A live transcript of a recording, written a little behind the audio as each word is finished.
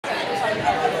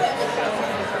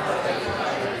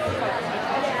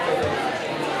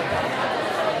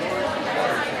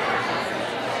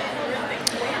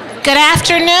Good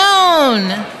afternoon.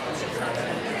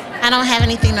 I don't have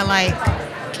anything to like.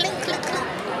 Clink, clink, clink.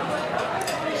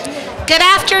 Good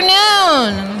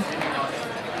afternoon.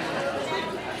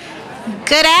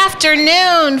 Good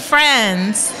afternoon,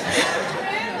 friends.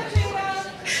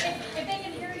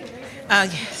 Oh,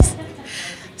 yes.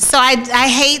 So I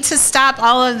hate to stop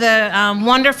all of the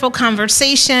wonderful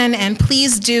conversation, and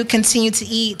please do continue to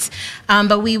eat,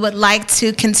 but we would like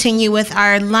to continue with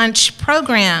our lunch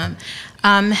program.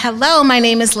 Hello, my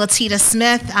name is Latita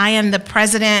Smith. I am the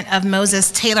president of Moses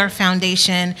Taylor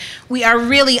Foundation. We are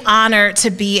really honored to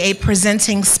be a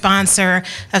presenting sponsor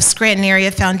of Scranton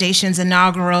Area Foundation's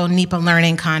inaugural NEPA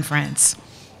Learning Conference.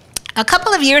 A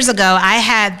couple of years ago, I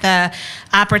had the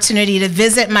opportunity to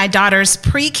visit my daughter's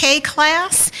pre-K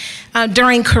class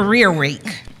during Career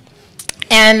Week.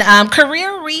 And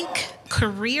Career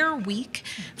Week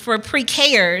for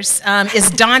pre-Kers is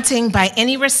daunting by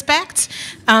any respect,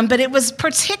 but it was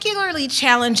particularly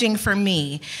challenging for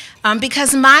me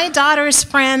because my daughter's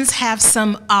friends have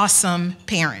some awesome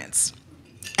parents.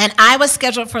 And I was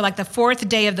scheduled for like the 4th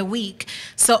day of the week.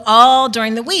 So all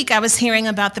during the week, I was hearing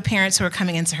about the parents who were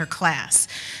coming into her class.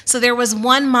 So there was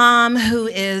one mom who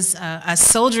is a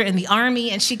soldier in the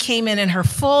Army, and she came in her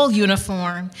full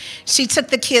uniform. She took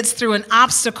the kids through an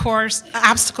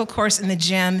obstacle course in the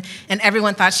gym, and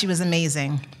everyone thought she was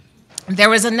amazing.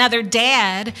 There was another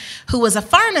dad who was a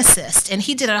pharmacist, and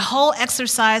he did a whole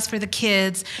exercise for the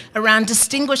kids around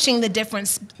distinguishing the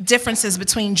differences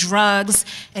between drugs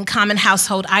and common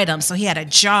household items. So he had a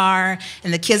jar,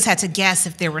 and the kids had to guess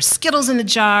if there were Skittles in the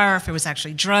jar, or if it was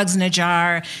actually drugs in a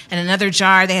jar. And another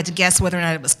jar, they had to guess whether or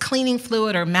not it was cleaning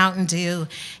fluid or Mountain Dew.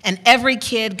 And every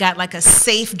kid got like a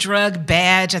safe drug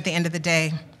badge at the end of the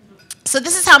day. So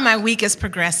this is how my week is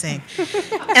progressing.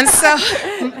 And so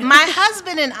my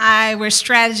husband and I were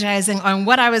strategizing on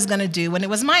what I was going to do when it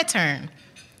was my turn.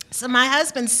 So my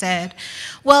husband said,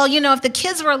 well, you know, if the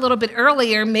kids were a little bit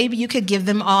earlier, maybe you could give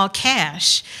them all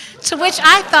cash. To which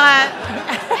I thought,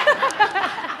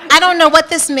 I don't know what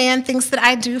this man thinks that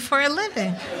I do for a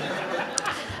living.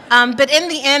 But in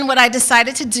the end, what I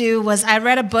decided to do was I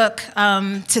read a book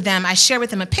to them. I shared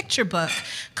with them a picture book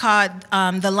called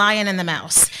The Lion and the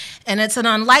Mouse. And it's an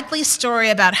unlikely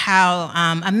story about how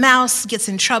a mouse gets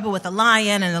in trouble with a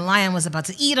lion, and the lion was about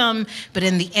to eat him, but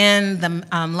in the end, the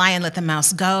lion let the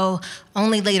mouse go,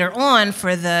 only later on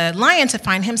for the lion to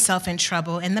find himself in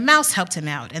trouble, and the mouse helped him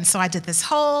out. And so I did this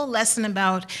whole lesson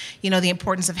about, you know, the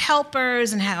importance of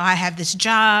helpers and how I have this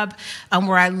job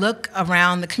where I look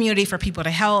around the community for people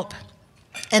to help.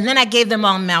 And then I gave them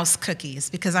all mouse cookies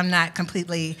because I'm not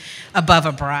completely above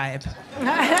a bribe.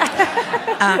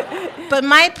 But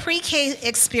my pre-K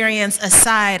experience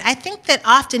aside, I think that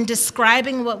often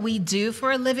describing what we do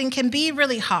for a living can be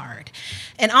really hard.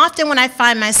 And often when I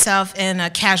find myself in a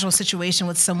casual situation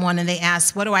with someone and they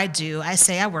ask, what do? I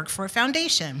say I work for a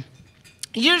foundation.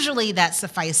 Usually that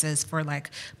suffices for like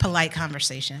polite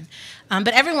conversation. But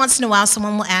every once in a while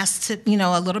someone will ask to, you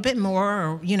know, a little bit more,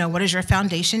 or, you know, what does your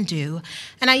foundation do?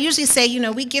 And I usually say, you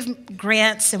know, we give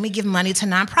grants and we give money to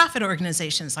nonprofit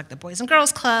organizations like the Boys and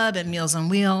Girls Club and Meals on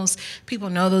Wheels. People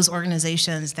know those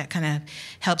organizations. That kind of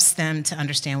helps them to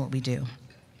understand what we do.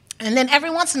 And then every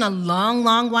once in a long,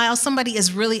 long while, somebody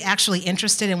is really actually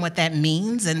interested in what that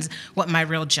means and what my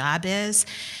real job is.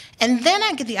 And then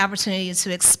I get the opportunity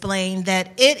to explain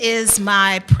that it is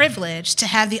my privilege to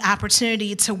have the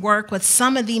opportunity to work with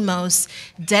some of the most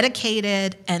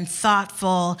dedicated and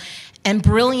thoughtful and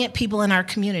brilliant people in our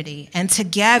community. And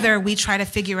together we try to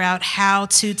figure out how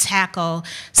to tackle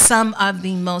some of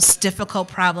the most difficult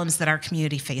problems that our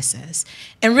community faces.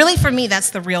 And really for me,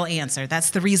 that's the real answer. That's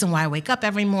the reason why I wake up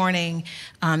every morning.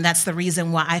 That's the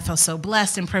reason why I feel so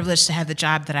blessed and privileged to have the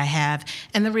job that I have.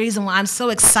 And the reason why I'm so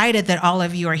excited that all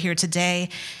of you are here today.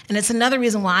 And it's another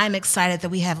reason why I'm excited that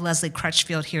we have Leslie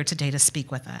Crutchfield here today to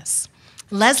speak with us.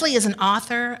 Leslie is an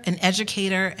author, an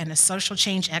educator, and a social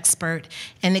change expert,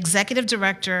 and executive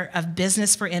director of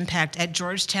Business for Impact at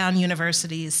Georgetown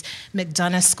University's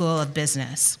McDonough School of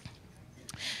Business.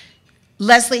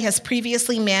 Leslie was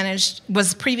previously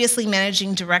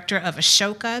managing director of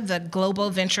Ashoka, the global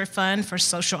venture fund for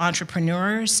social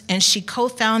entrepreneurs, and she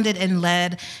co-founded and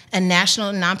led a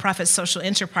national nonprofit social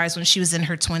enterprise when she was in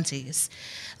her 20s.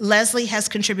 Leslie has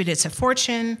contributed to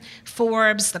Fortune,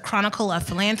 Forbes, the Chronicle of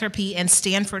Philanthropy, and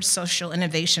Stanford Social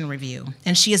Innovation Review.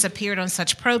 And she has appeared on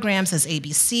such programs as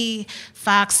ABC,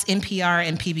 Fox, NPR,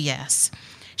 and PBS.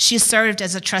 She served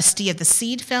as a trustee of the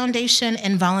Seed Foundation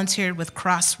and volunteered with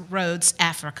Crossroads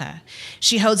Africa.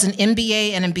 She holds an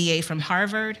MBA and a BA from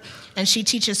Harvard, and she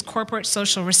teaches corporate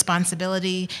social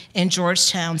responsibility in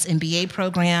Georgetown's MBA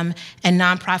program and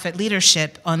nonprofit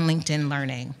leadership on LinkedIn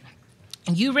Learning.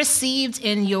 You received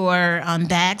in your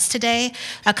bags today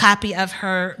a copy of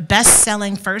her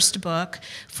best-selling first book,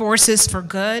 Forces for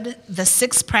Good, The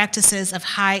 6 Practices of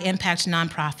High-Impact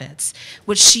Nonprofits,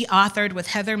 which she authored with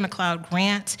Heather McLeod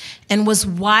Grant and was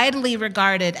widely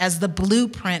regarded as the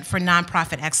blueprint for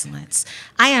nonprofit excellence.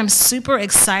 I am super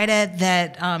excited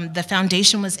that the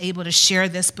foundation was able to share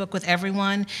this book with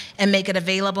everyone and make it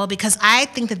available, because I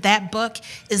think that that book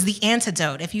is the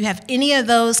antidote. If you have any of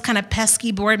those kind of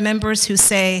pesky board members who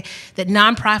say that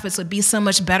nonprofits would be so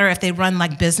much better if they run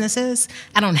like businesses,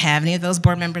 I don't have any of those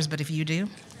board members, but if you do,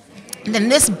 then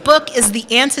this book is the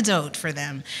antidote for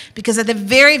them. Because at the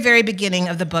very, very beginning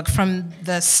of the book, from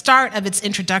the start of its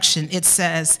introduction, it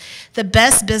says, the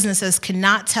best businesses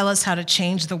cannot tell us how to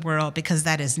change the world because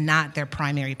that is not their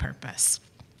primary purpose.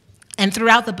 And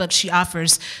throughout the book, she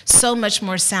offers so much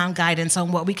more sound guidance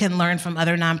on what we can learn from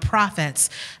other nonprofits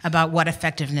about what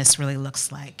effectiveness really looks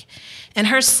like. In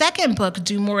her second book,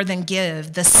 Do More Than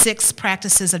Give, The 6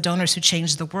 Practices of Donors Who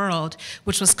Changed the World,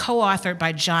 which was co-authored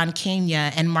by John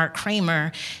Kenya and Mark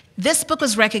Kramer, this book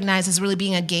was recognized as really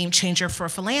being a game changer for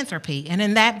philanthropy. And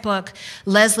in that book,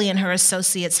 Leslie and her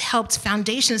associates helped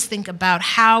foundations think about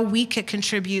how we could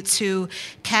contribute to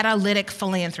catalytic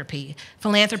philanthropy,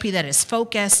 philanthropy that is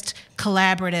focused,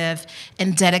 collaborative,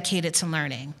 and dedicated to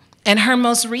learning. In her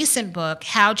most recent book,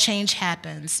 How Change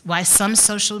Happens, Why Some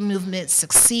Social Movements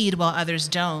Succeed While Others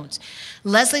Don't,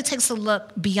 Leslie takes a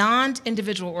look beyond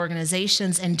individual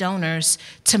organizations and donors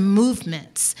to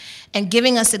movements, and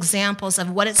giving us examples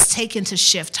of what it's taken to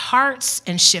shift hearts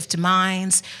and shift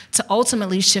minds, to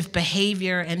ultimately shift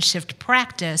behavior and shift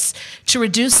practice, to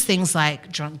reduce things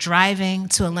like drunk driving,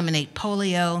 to eliminate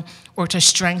polio, or to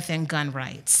strengthen gun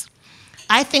rights.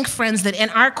 I think, friends, that in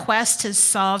our quest to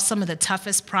solve some of the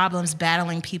toughest problems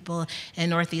battling people in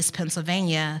Northeast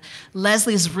Pennsylvania,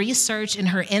 Leslie's research and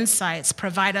her insights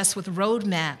provide us with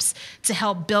roadmaps to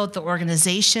help build the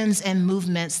organizations and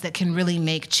movements that can really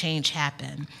make change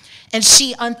happen. And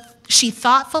she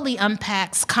thoughtfully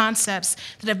unpacks concepts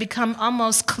that have become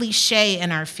almost cliche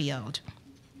in our field.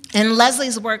 In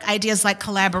Leslie's work, ideas like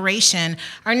collaboration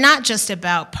are not just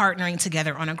about partnering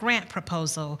together on a grant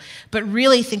proposal, but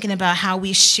really thinking about how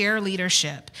we share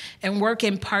leadership and work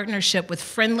in partnership with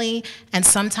friendly and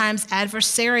sometimes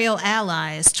adversarial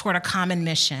allies toward a common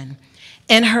mission.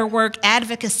 In her work,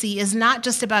 advocacy is not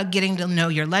just about getting to know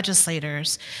your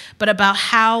legislators, but about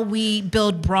how we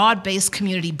build broad-based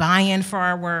community buy-in for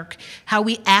our work, how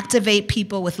we activate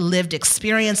people with lived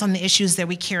experience on the issues that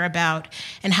we care about,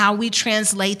 and how we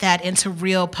translate that into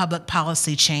real public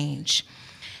policy change.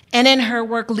 And in her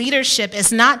work, leadership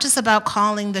is not just about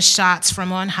calling the shots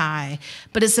from on high,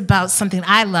 but it's about something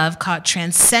I love called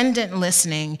transcendent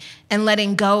listening and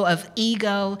letting go of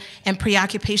ego and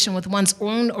preoccupation with one's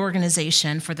own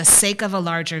organization for the sake of a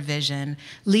larger vision,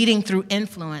 leading through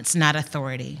influence, not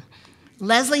authority.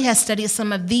 Leslie has studied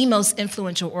some of the most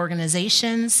influential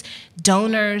organizations,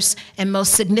 donors, and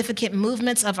most significant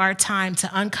movements of our time to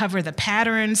uncover the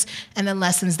patterns and the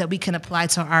lessons that we can apply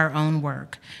to our own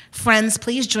work. Friends,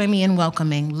 please join me in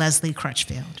welcoming Leslie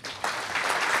Crutchfield.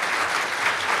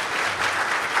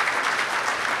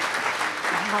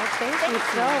 Well, thank you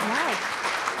so much.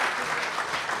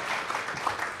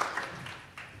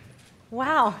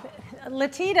 Wow.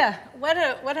 Latita, what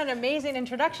an amazing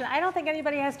introduction. I don't think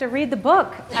anybody has to read the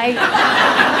book.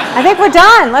 I think we're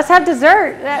done. Let's have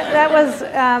dessert. That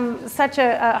was such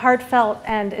a heartfelt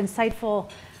and insightful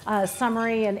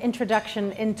summary and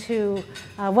introduction into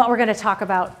what we're going to talk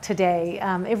about today.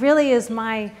 It really is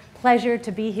my pleasure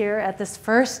to be here at this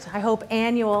first, I hope,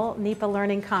 annual NEPA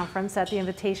Learning Conference at the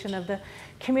invitation of the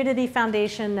Community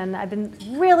Foundation, and I've been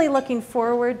really looking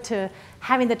forward to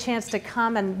having the chance to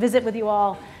come and visit with you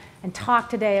all and talk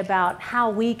today about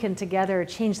how we can together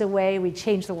change the way we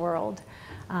change the world.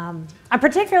 I'm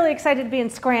particularly excited to be in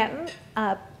Scranton,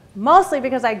 mostly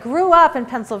because I grew up in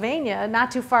Pennsylvania, not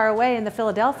too far away in the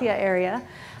Philadelphia area,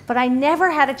 but I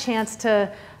never had a chance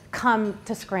to come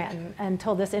to Scranton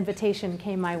until this invitation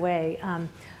came my way.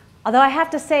 Although I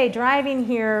have to say, driving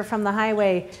here from the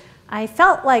highway, I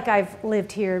felt like I've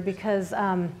lived here because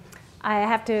I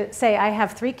have to say I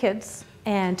have 3 kids,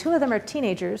 and 2 of them are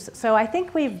teenagers, so I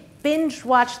think we've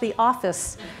binge-watched The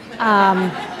Office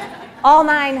all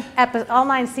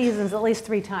 9 seasons at least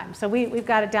 3 times. So we've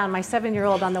got it down. My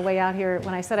 7-year-old on the way out here,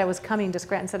 when I said I was coming to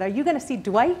Scranton, said, "Are you going to see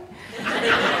Dwight?"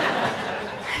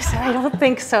 I don't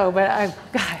think so, but I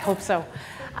hope so.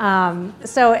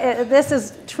 This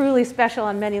is truly special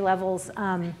on many levels.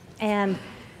 And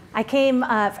I came,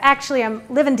 actually, I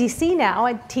live in DC now.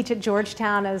 I teach at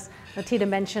Georgetown, as Latita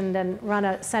mentioned, and run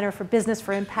a Center for Business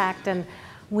for Impact. And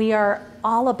we are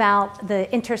all about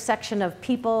the intersection of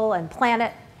people and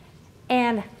planet,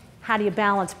 and how do you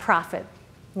balance profit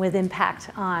with impact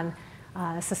on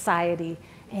society.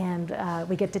 And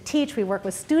we get to teach, we work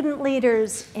with student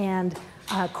leaders and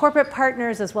corporate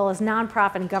partners, as well as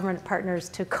nonprofit and government partners,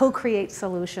 to co-create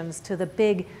solutions to the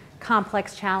big,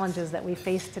 complex challenges that we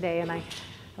face today. And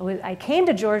I came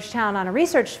to Georgetown on a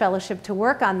research fellowship to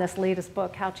work on this latest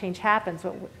book, How Change Happens,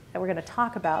 that we're going to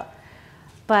talk about.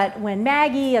 But when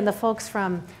Maggie and the folks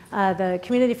from the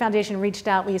Community Foundation reached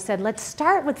out, we said, let's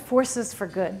start with Forces for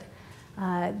Good,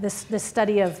 this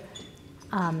study of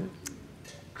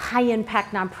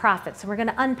high-impact nonprofits. And we're going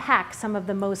to unpack some of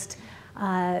the most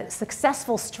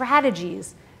successful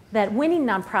strategies that winning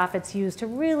nonprofits use to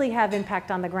really have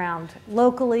impact on the ground,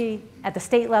 locally, at the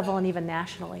state level, and even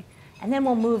nationally. And then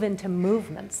we'll move into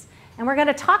movements. And we're going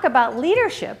to talk about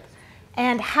leadership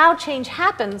and how change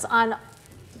happens on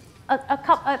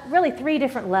really 3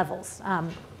 different levels.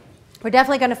 We're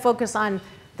definitely going to focus on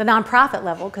the nonprofit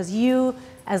level, because you,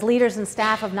 as leaders and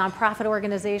staff of nonprofit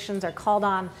organizations, are called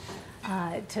on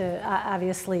to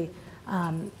obviously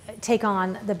take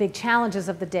on the big challenges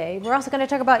of the day. We're also going to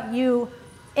talk about you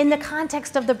in the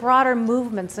context of the broader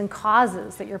movements and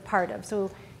causes that you're part of. So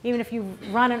even if you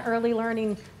run an early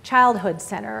learning childhood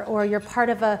center, or you're part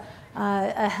of a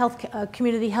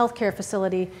community healthcare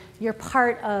facility, you're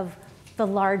part of the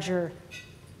larger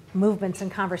movements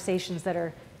and conversations that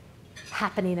are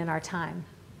happening in our time.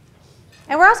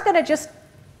 And we're also going to just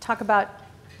talk about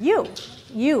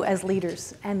you as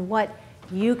leaders, and what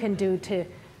you can do to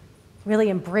really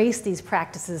embrace these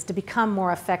practices to become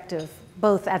more effective,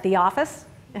 both at the office,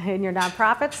 in your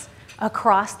nonprofits,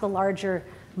 across the larger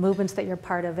movements that you're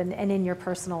part of, and in your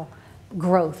personal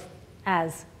growth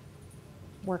as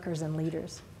workers and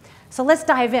leaders. So let's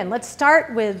dive in. Let's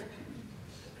start with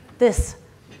this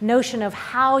notion of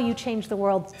how you change the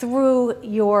world through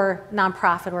your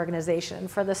nonprofit organization.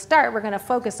 For the start, we're going to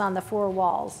focus on the 4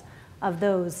 walls of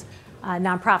those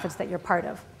nonprofits that you're part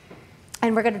of.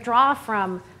 And we're going to draw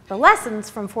from the lessons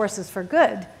from Forces for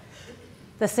Good,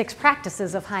 the 6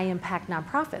 practices of high-impact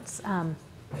nonprofits.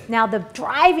 Now, the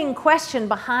driving question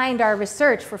behind our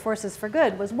research for Forces for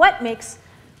Good was, what makes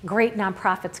great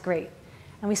nonprofits great?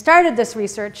 And we started this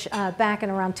research back in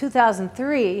around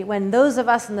 2003, when those of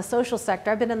us in the social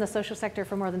sector, I've been in the social sector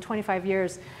for more than 25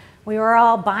 years, we were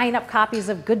all buying up copies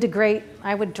of Good to Great.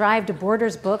 I would drive to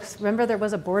Borders Books. Remember, there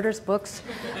was a Borders Books?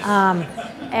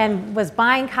 And was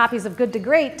buying copies of Good to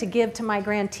Great to give to my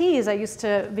grantees. I used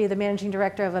to be the managing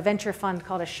director of a venture fund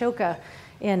called Ashoka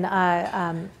in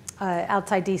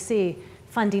outside DC,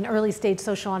 funding early stage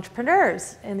social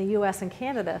entrepreneurs in the US and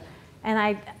Canada. And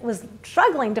I was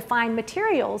struggling to find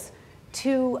materials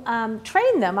to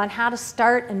train them on how to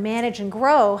start and manage and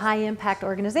grow high-impact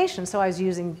organizations. So I was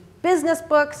using business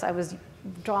books, I was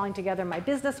drawing together my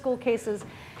business school cases,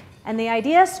 and the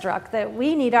idea struck that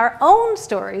we need our own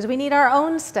stories, we need our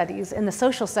own studies in the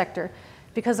social sector,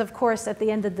 because of course, at the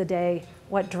end of the day,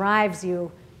 what drives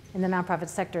you in the nonprofit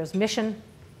sector is mission,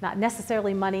 not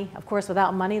necessarily money. Of course,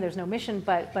 without money, there's no mission,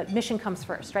 but mission comes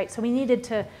first, right? So we needed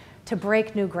to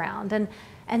break new ground.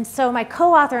 And so my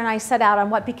co-author and I set out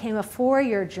on what became a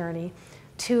 4-year journey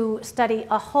to study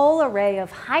a whole array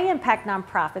of high-impact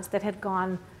nonprofits that had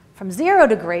gone from 0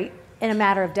 to great in a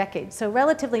matter of decades. So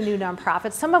relatively new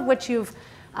nonprofits, some of which you've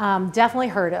definitely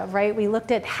heard of, right? We looked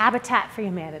at Habitat for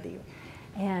Humanity.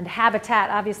 And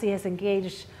Habitat obviously has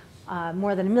engaged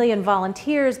more than 1 million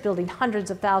volunteers, building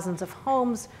hundreds of thousands of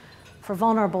homes for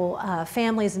vulnerable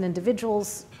families and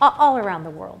individuals all around the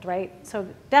world, right? So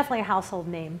definitely a household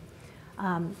name.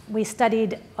 We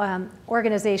studied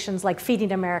organizations like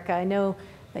Feeding America. I know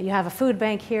that you have a food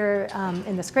bank here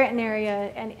in the Scranton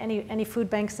area. Any food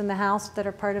banks in the house that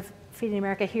are part of Feeding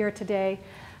America here today?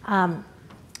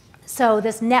 So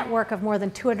this network of more than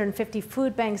 250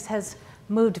 food banks has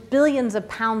moved billions of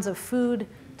pounds of food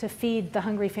to feed the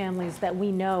hungry families that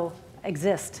we know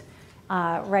exist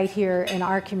right here in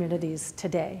our communities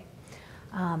today.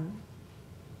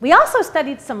 We also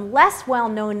studied some less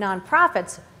well-known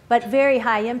nonprofits, but very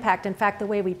high impact. In fact, the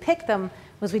way we picked them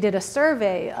was we did a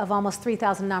survey of almost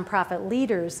 3,000 nonprofit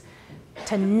leaders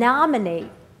to nominate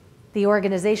the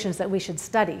organizations that we should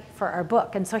study for our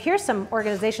book. And so here's some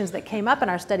organizations that came up in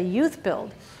our study. Youth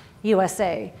Build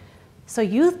USA. So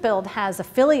Youth Build has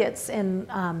affiliates in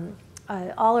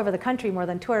all over the country, more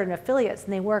than 200 affiliates,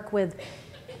 and they work with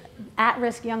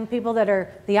at-risk young people that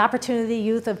are the opportunity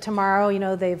youth of tomorrow. You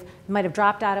know, they might have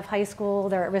dropped out of high school.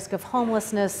 They're at risk of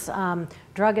homelessness,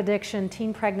 drug addiction,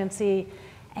 teen pregnancy.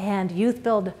 And Youth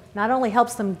Build not only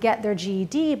helps them get their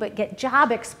GED, but get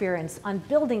job experience on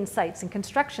building sites and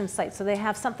construction sites. So they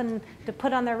have something to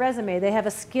put on their resume. They have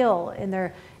a skill in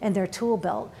their tool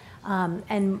belt.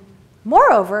 And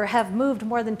moreover, have moved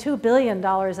more than $2 billion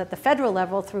at the federal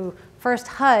level through first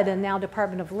HUD and now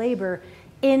Department of Labor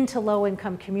into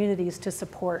low-income communities to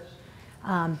support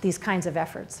these kinds of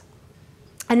efforts.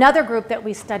 Another group that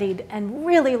we studied and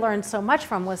really learned so much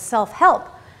from was self-help.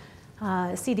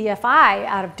 CDFI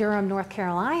out of Durham, North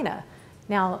Carolina.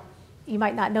 Now, you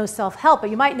might not know self-help, but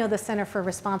you might know the Center for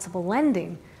Responsible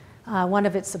Lending, one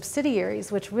of its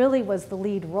subsidiaries, which really was the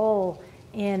lead role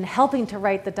in helping to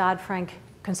write the Dodd-Frank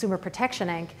Consumer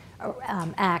Protection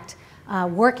Act,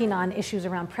 working on issues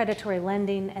around predatory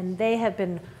lending, and they have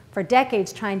been for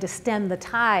decades trying to stem the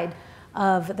tide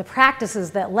of the practices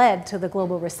that led to the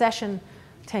global recession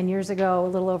 10 years ago, a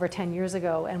little over 10 years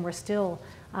ago, and we're still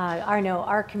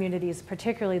our communities,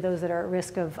 particularly those that are at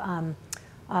risk of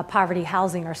poverty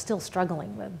housing, are still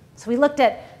struggling with. So we looked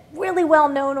at really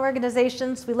well-known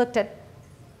organizations. We looked at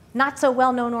not so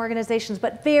well-known organizations,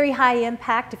 but very high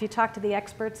impact if you talk to the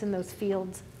experts in those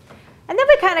fields. And then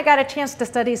we kind of got a chance to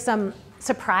study some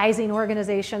surprising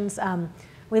organizations.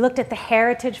 We looked at the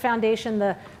Heritage Foundation,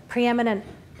 the preeminent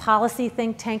policy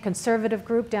think tank conservative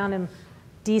group down in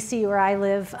DC where I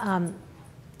live.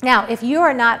 Now, if you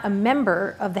are not a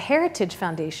member of the Heritage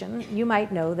Foundation, you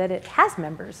might know that it has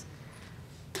members.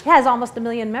 It has almost 1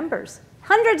 million members.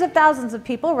 Hundreds of thousands of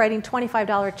people writing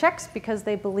 $25 checks because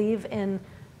they believe in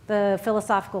the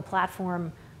philosophical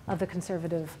platform of the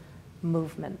conservative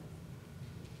movement.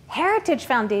 Heritage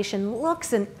Foundation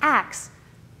looks and acts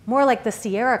more like the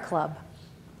Sierra Club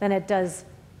than it does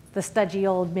the studgy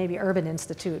old maybe Urban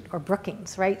Institute or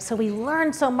Brookings, right? So we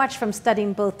learned so much from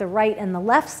studying both the right and the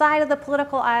left side of the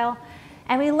political aisle,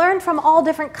 and we learned from all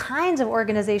different kinds of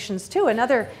organizations too.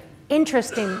 Another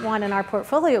interesting one in our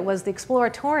portfolio was the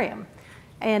Exploratorium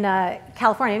in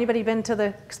California. Anybody been to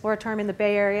the Exploratorium in the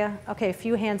Bay Area? Okay, a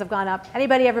few hands have gone up.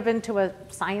 Anybody ever been to a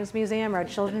science museum or a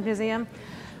children's museum?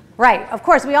 Right, of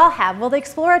course, we all have. Well, the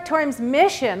Exploratorium's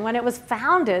mission when it was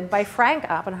founded by Frank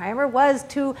Oppenheimer was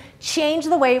to change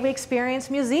the way we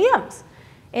experience museums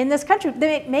in this country.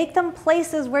 They make them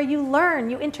places where you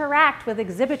learn, you interact with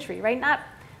exhibitry, right?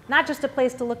 Not just a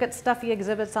place to look at stuffy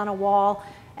exhibits on a wall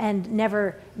and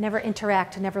never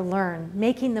interact, never learn,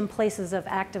 making them places of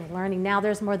active learning. Now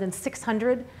there's more than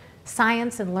 600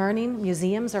 science and learning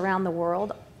museums around the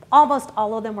world. Almost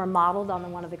all of them were modeled on the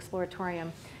one of the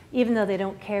Exploratorium, even though they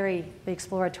don't carry the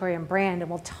Exploratorium brand, and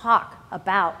we'll talk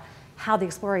about how the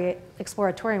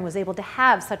Exploratorium was able to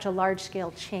have such a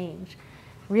large-scale change,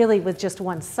 really with just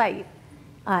one site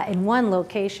in one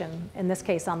location, in this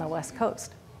case on the West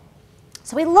Coast.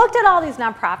 So we looked at all these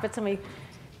nonprofits, and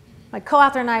my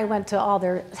co-author and I went to all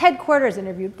their headquarters,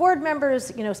 interviewed board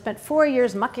members, spent 4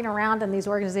 years mucking around in these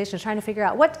organizations trying to figure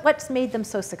out what's made them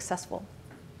so successful.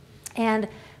 And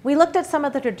we looked at some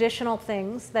of the traditional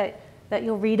things that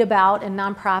you'll read about in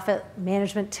nonprofit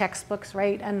management textbooks,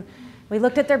 right? And we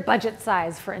looked at their budget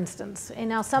size, for instance. And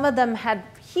now some of them had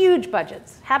huge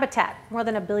budgets. Habitat, more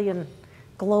than $1 billion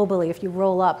globally if you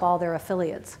roll up all their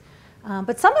affiliates.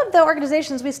 But some of the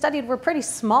organizations we studied were pretty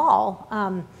small.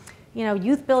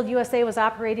 Youth Build USA was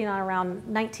operating on around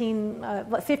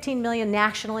 15 million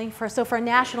nationally. So for a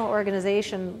national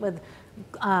organization with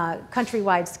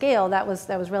countrywide scale, that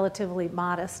was relatively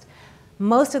modest.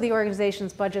 Most of the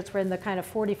organization's budgets were in the kind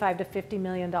of $45 to $50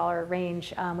 million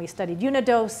range. We studied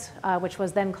Unidos, which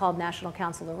was then called National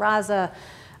Council of Raza,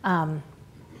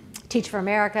 Teach for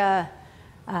America,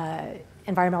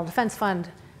 Environmental Defense Fund.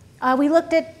 We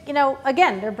looked at,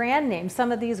 again, their brand names.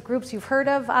 Some of these groups you've heard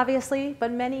of, obviously,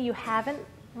 but many you haven't,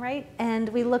 right? And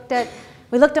we looked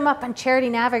them up on Charity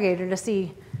Navigator to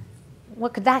see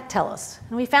what could that tell us.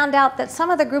 And we found out that some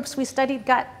of the groups we studied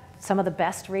got some of the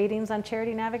best ratings on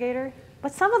Charity Navigator,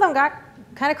 but some of them got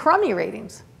kind of crummy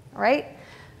ratings, right?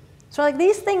 So like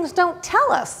these things don't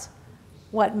tell us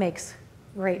what makes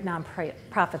great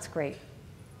nonprofits great.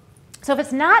 So if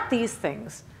it's not these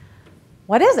things,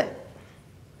 what is it?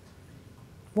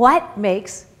 What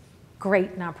makes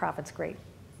great nonprofits great?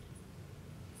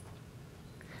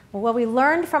 Well, what we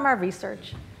learned from our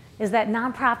research is that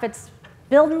nonprofits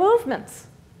build movements,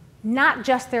 not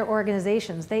just their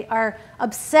organizations. They are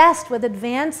obsessed with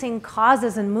advancing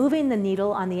causes and moving the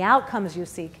needle on the outcomes you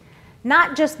seek,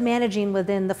 not just managing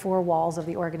within the four walls of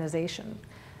the organization.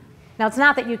 Now, it's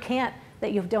not that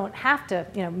you don't have to,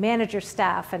 manage your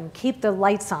staff and keep the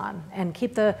lights on and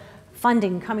keep the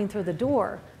funding coming through the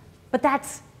door. But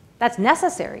that's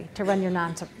necessary to run your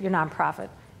nonprofit.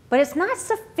 But it's not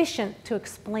sufficient to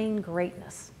explain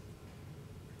greatness.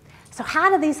 So how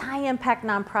do these high-impact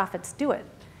nonprofits do it?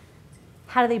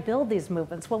 How do they build these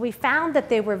movements? Well, we found that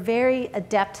they were very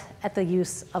adept at the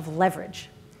use of leverage.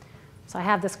 So I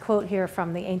have this quote here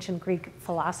from the ancient Greek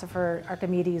philosopher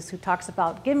Archimedes, who talks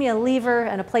about, give me a lever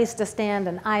and a place to stand,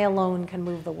 and I alone can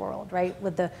move the world, right?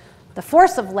 With the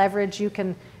force of leverage, you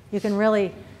can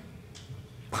really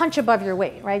punch above your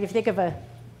weight, right? If you think of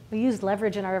we use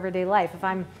leverage in our everyday life. If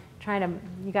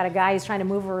you got a guy who's trying to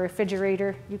move a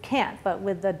refrigerator, you can't. But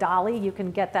with the dolly, you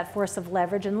can get that force of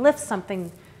leverage and lift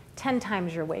something 10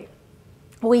 times your weight.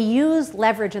 We use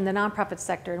leverage in the nonprofit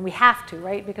sector, and we have to,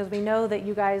 right? Because we know that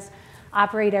you guys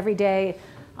operate every day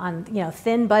on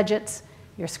thin budgets.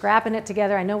 You're scrapping it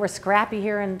together. I know we're scrappy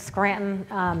here in Scranton,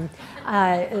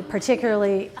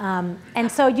 particularly.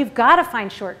 And so you've got to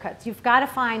find shortcuts. You've got to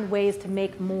find ways to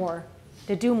make more,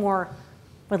 to do more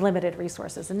with limited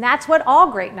resources. And that's what all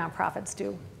great nonprofits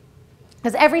do.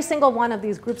 Because every single one of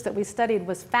these groups that we studied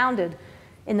was founded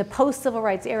in the post-civil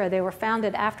rights era. They were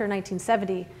founded after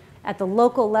 1970 at the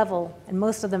local level, and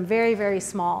most of them very, very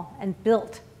small, and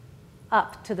built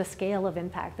up to the scale of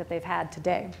impact that they've had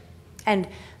today. And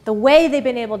the way they've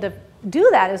been able to do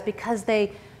that is because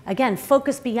they, again,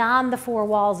 focus beyond the four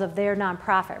walls of their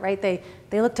nonprofit, right? They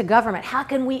look to government. How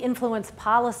can we influence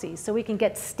policy so we can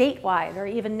get statewide or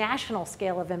even national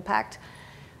scale of impact?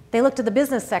 They look to the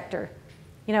business sector.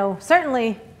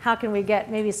 Certainly, how can we get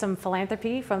maybe some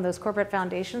philanthropy from those corporate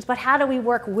foundations, but how do we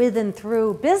work with and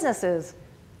through businesses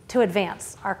to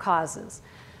advance our causes?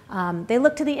 They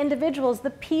look to the individuals, the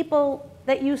people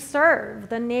that you serve,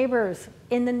 the neighbors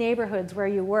in the neighborhoods where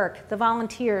you work, the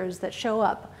volunteers that show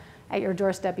up at your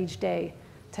doorstep each day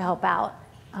to help out,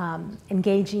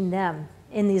 engaging them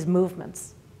in these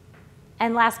movements.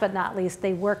 And last but not least,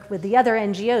 they work with the other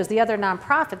NGOs, the other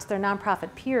nonprofits, their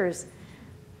nonprofit peers,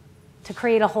 to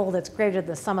create a whole that's greater than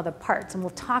the sum of the parts. And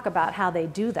we'll talk about how they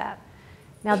do that.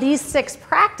 Now, these 6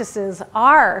 practices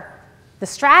are the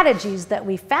strategies that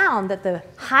we found that the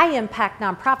high-impact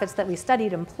nonprofits that we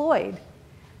studied employed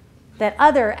that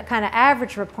other kind of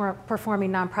average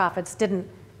performing nonprofits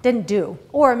didn't do,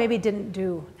 or maybe didn't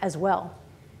do as well.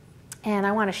 And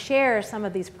I want to share some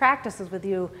of these practices with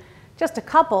you, just a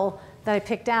couple that I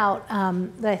picked out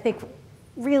that I think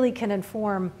really can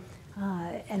inform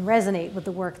and resonate with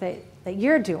the work that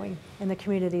you're doing in the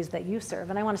communities that you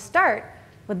serve. And I want to start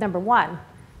with number 1,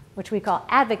 which we call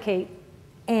advocate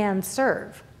and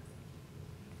serve.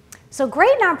 So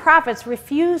great nonprofits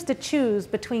refuse to choose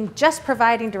between just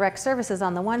providing direct services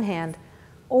on the one hand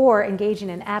or engaging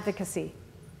in advocacy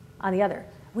on the other.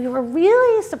 We were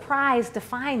really surprised to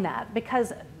find that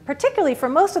because particularly for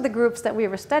most of the groups that we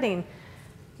were studying,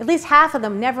 at least half of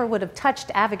them never would have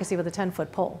touched advocacy with a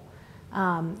 10-foot pole.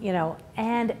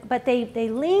 But they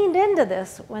leaned into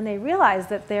this when they realized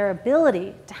that their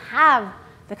ability to have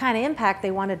the kind of impact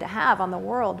they wanted to have on the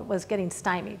world was getting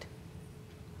stymied,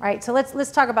 right? So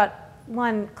let's talk about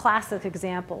one classic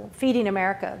example, Feeding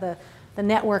America, the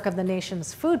network of the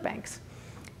nation's food banks.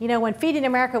 When Feeding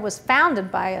America was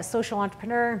founded by a social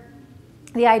entrepreneur,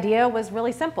 the idea was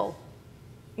really simple.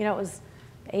 It was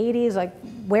the 80s, like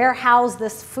warehouse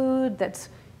this food that's,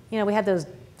 we had those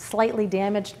slightly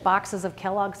damaged boxes of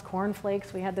Kellogg's Corn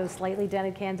Flakes. We had those slightly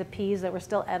dented cans of peas that were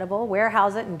still edible.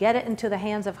 Warehouse it and get it into the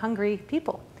hands of hungry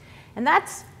people. And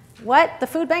that's what the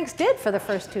food banks did for the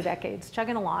first 2 decades,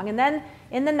 chugging along. And then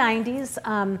in the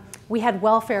 90s, we had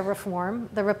welfare reform.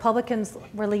 The Republicans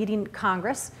were leading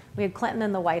Congress. We had Clinton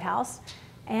in the White House.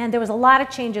 And there was a lot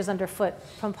of changes underfoot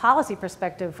from policy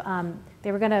perspective.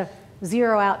 They were going to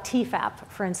zero out TFAP,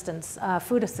 for instance,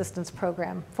 food assistance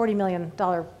program, $40 million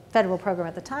federal program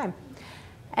at the time.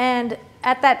 And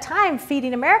at that time,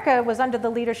 Feeding America was under the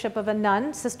leadership of a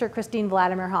nun, Sister Christine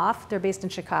Vladimir Hoff. They're based in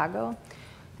Chicago.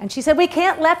 And she said, we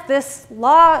can't let this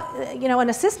law, and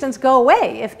assistance go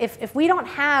away. If we don't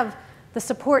have the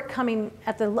support coming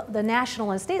at the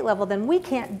national and state level, then we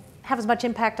can't have as much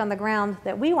impact on the ground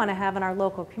that we want to have in our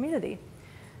local community.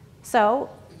 So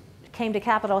came to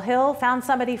Capitol Hill, found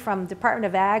somebody from Department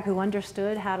of Ag who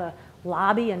understood how to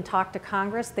lobby and talk to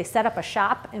Congress. They set up a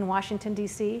shop in Washington,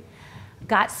 D.C.,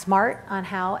 got smart on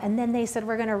how, and then they said,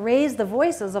 we're going to raise the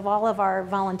voices of all of our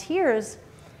volunteers.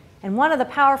 And one of the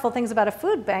powerful things about a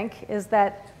food bank is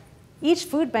that each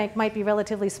food bank might be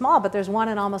relatively small, but there's one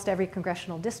in almost every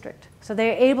congressional district. So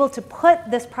they're able to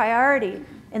put this priority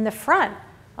in the front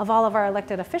of all of our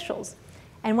elected officials.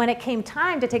 And when it came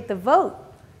time to take the vote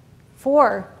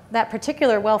for that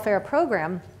particular welfare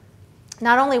program,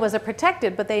 not only was it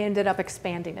protected, but they ended up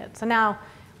expanding it. So now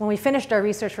when we finished our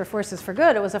research for Forces for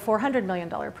Good, it was a $400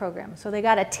 million program. So they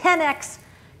got a 10x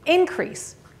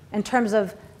increase in terms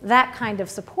of that kind of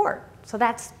support. So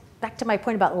that's back to my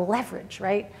point about leverage,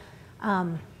 right?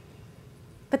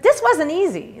 But this wasn't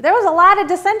easy. There was a lot of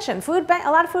dissension. A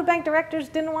lot of food bank directors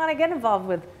didn't want to get involved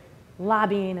with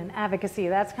lobbying and advocacy.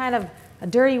 That's kind of a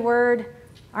dirty word.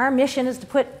 Our mission is to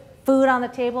put food on the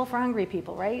table for hungry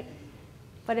people, right?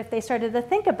 But if they started to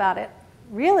think about it,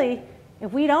 really,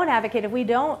 if we don't advocate, if we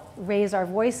don't raise our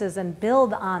voices and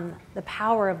build on the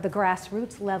power of the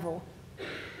grassroots level,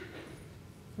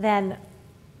 then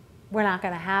we're not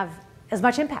going to have as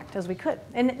much impact as we could.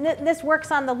 And this works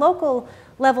on the local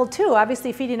level too.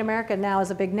 Obviously, Feeding America now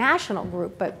is a big national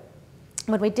group, but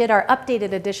when we did our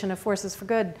updated edition of Forces for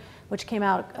Good, which came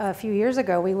out a few years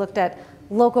ago, we looked at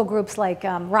local groups like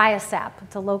RIASAP,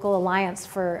 it's a local alliance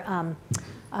for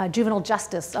juvenile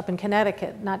justice up in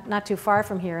Connecticut, not too far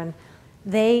from here. And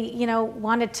they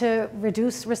wanted to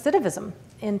reduce recidivism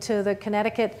into the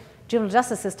Connecticut juvenile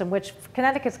justice system, which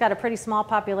Connecticut's got a pretty small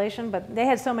population, but they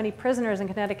had so many prisoners in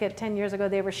Connecticut 10 years ago,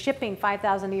 they were shipping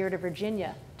 5,000 a year to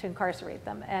Virginia to incarcerate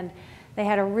them. And they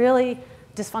had a really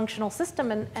dysfunctional system.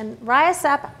 And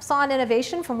RIASAP saw an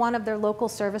innovation from one of their local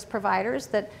service providers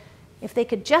that if they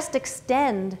could just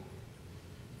extend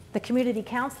the community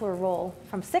counselor role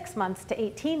from 6 months to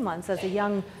 18 months as a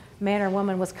young man or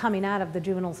woman was coming out of the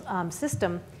juvenile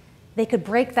system, they could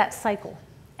break that cycle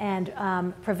and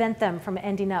prevent them from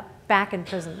ending up back in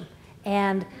prison.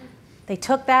 And they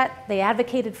took that, they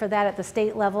advocated for that at the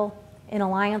state level in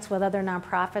alliance with other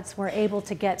nonprofits, were able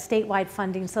to get statewide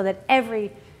funding so that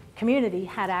every community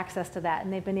had access to that.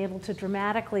 And they've been able to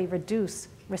dramatically reduce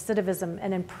recidivism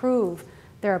and improve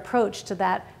their approach to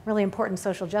that really important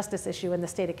social justice issue in the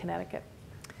state of Connecticut.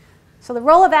 So the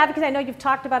role of advocacy, I know you've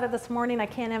talked about it this morning, I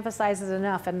can't emphasize it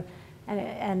enough.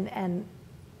 And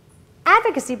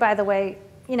advocacy, by the way,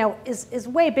 is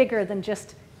way bigger than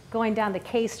just going down to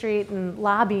K Street and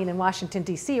lobbying in Washington,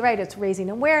 D.C., right? It's raising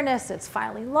awareness, it's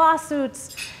filing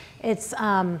lawsuits, it's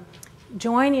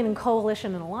joining in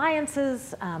coalition and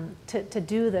alliances to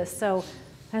do this. So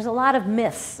there's a lot of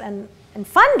myths, and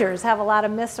funders have a lot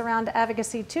of myths around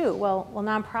advocacy too. Well,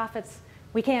 nonprofits,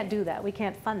 we can't do that, we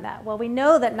can't fund that. Well, we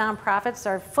know that nonprofits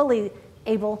are fully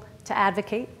able to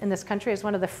advocate in this country. It's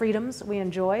one of the freedoms we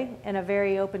enjoy in a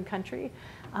very open country.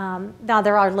 Now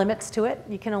there are limits to it.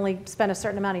 You can only spend a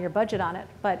certain amount of your budget on it,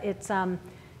 but it's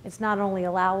not only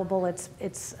allowable,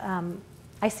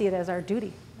 I see it as our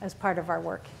duty as part of our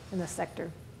work in this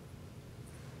sector.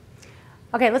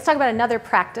 Okay, let's talk about another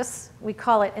practice. We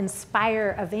call it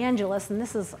Inspire Evangelists, and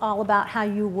this is all about how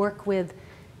you work with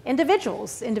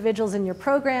individuals in your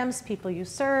programs, people you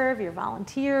serve, your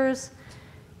volunteers.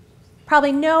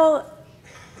 Probably no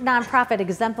nonprofit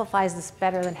exemplifies this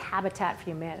better than Habitat for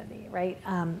Humanity, right?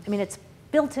 I mean, it's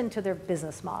built into their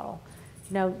business model.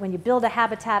 When you build a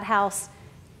Habitat house,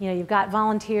 you've got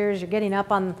volunteers, you're getting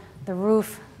up on the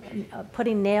roof,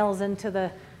 putting nails into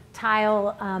the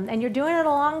tile, and you're doing it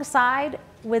alongside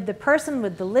with the person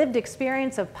with the lived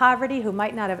experience of poverty who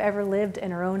might not have ever lived in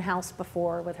her own house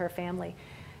before with her family.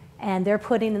 And they're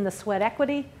putting in the sweat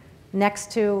equity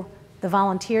next to the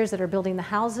volunteers that are building the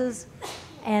houses.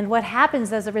 And what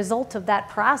happens as a result of that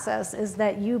process is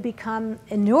that you become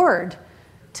inured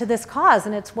to this cause.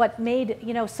 And it's what made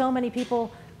so many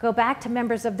people go back to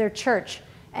members of their church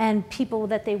and people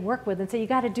that they work with and say, you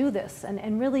got to do this,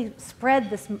 and really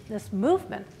spread this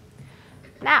movement.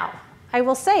 Now, I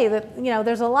will say that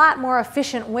there's a lot more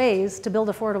efficient ways to build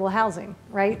affordable housing,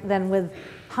 right, than with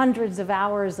hundreds of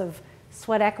hours of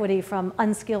sweat equity from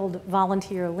unskilled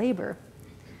volunteer labor.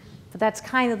 But that's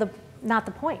kind of not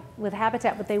the point with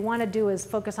Habitat. What they want to do is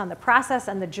focus on the process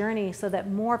and the journey so that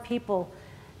more people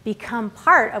become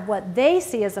part of what they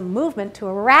see as a movement to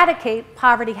eradicate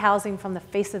poverty housing from the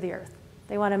face of the earth.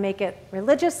 They want to make it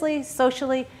religiously,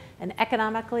 socially, and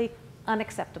economically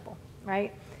unacceptable,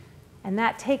 right? And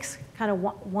that takes kind of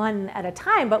one at a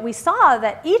time. But we saw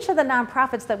that each of the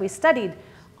nonprofits that we studied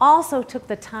also took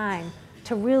the time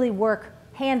to really work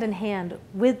hand in hand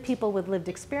with people with lived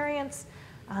experience,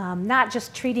 not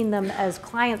just treating them as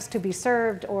clients to be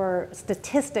served or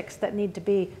statistics that need to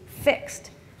be fixed,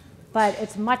 but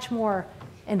it's much more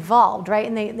involved, right?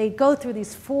 And they go through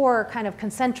these 4 kind of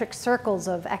concentric circles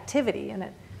of activity, and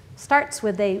it starts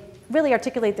with they really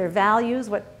articulate their values,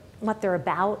 what they're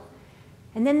about,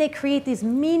 and then they create these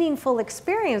meaningful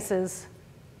experiences.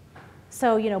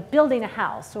 So, building a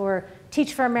house, or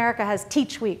Teach for America has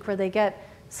Teach Week, where they get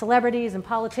celebrities and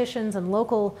politicians and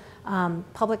local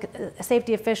public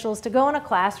safety officials to go in a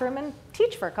classroom and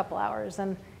teach for a couple hours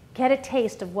and get a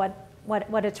taste of what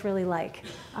it's really like.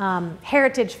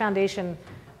 Heritage Foundation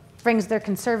brings their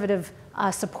conservative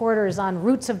supporters on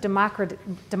Roots of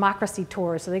Democracy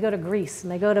tours. So they go to Greece,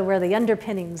 and they go to where the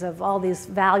underpinnings of all these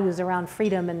values around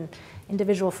freedom and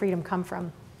individual freedom come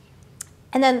from.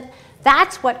 And then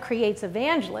that's what creates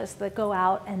evangelists that go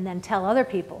out and then tell other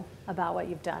people about what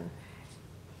you've done,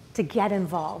 to get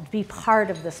involved, be part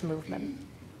of this movement.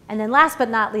 And then last but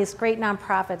not least, great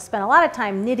nonprofits spend a lot of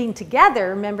time knitting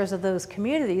together members of those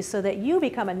communities so that you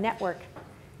become a network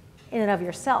in and of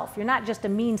yourself. You're not just a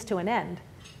means to an end,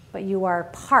 but you are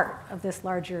part of this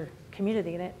larger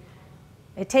community. And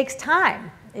it takes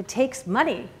time, it takes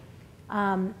money.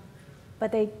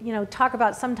 But they talk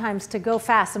about sometimes to go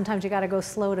fast, sometimes you got to go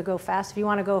slow to go fast. If you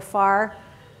want to go far,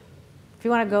 if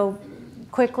you want to go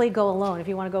quickly, go alone. If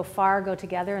you want to go far, go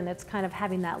together. And it's kind of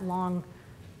having that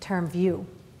long-term view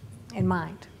in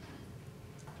mind.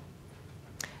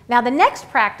 Now, the next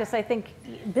practice, I think,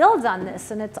 builds on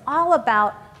this, and it's all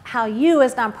about how you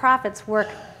as nonprofits work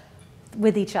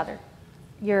with each other.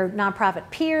 Your nonprofit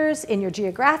peers in your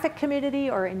geographic community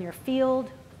or in your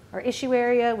field or issue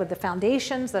area, with the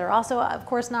foundations that are also, of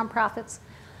course, nonprofits.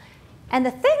 And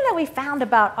the thing that we found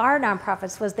about our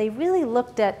nonprofits was they really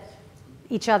looked at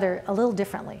each other a little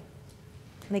differently.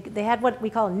 They had what we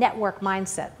call a network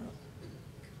mindset.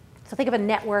 So think of a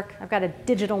network. I've got a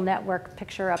digital network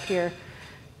picture up here.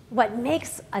 What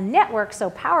makes a network so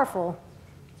powerful,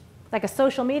 like a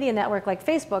social media network like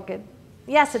Facebook,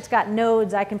 yes, it's got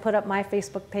nodes. I can put up my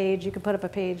Facebook page. You can put up a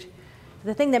page.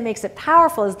 The thing that makes it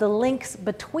powerful is the links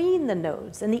between the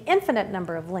nodes and the infinite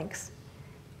number of links.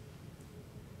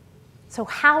 So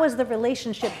how is the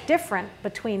relationship different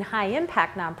between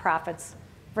high-impact nonprofits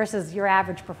versus your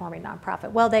average performing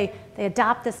nonprofit? Well, they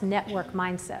adopt this network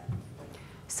mindset.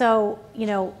 So,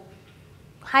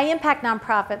 high-impact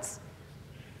nonprofits,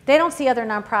 they don't see other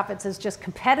nonprofits as just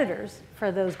competitors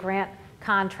for those grant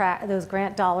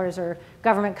dollars or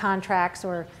government contracts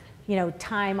or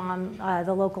time on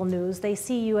the local news. They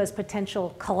see you as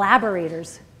potential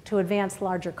collaborators to advance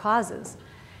larger causes.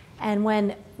 And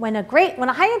when a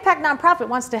high-impact nonprofit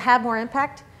wants to have more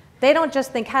impact, they don't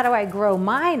just think, how do I grow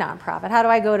my nonprofit? How do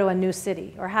I go to a new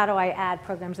city? Or how do I add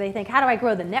programs? They think, how do I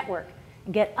grow the network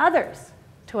and get others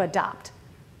to adopt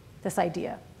this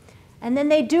idea? And then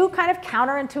they do kind of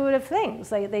counterintuitive things.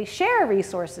 They share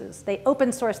resources. They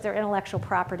open source their intellectual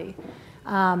property.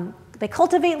 They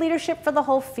cultivate leadership for the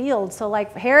whole field. So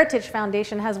like Heritage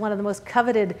Foundation has one of the most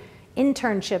coveted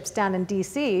internships down in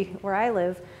DC, where I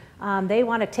live. They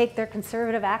want to take their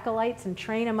conservative acolytes and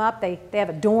train them up. They have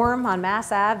a dorm on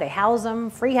Mass Ave. They house them,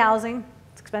 free housing.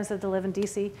 It's expensive to live in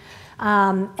DC.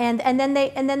 And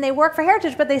then they work for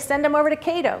Heritage, but they send them over to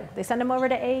Cato. They send them over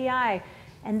to AEI.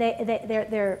 And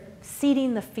they're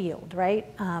seeding the field, right?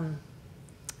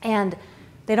 And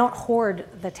they don't hoard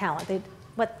the talent.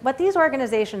 What these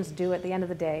organizations do at the end of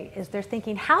the day is they're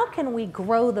thinking, how can we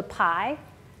grow the pie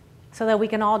so that we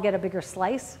can all get a bigger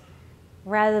slice,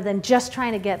 rather than just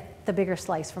trying to get the bigger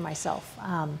slice for myself.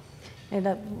 And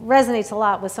it resonates a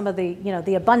lot with some of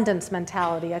the abundance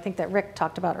mentality I think that Rick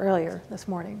talked about earlier this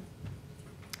morning.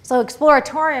 So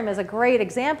Exploratorium is a great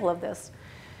example of this.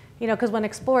 Because when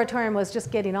Exploratorium was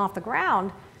just getting off the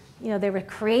ground, they were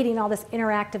creating all this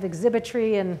interactive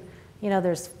exhibitry, and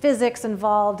there's physics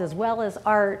involved as well as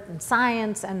art and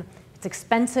science, and it's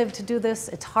expensive to do this.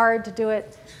 It's hard to do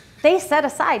it. They set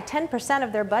aside 10%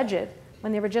 of their budget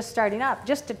when they were just starting up,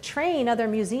 just to train other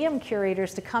museum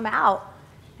curators to come out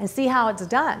and see how it's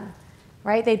done,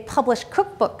 right? They'd publish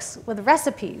cookbooks with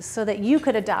recipes so that you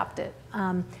could adopt it.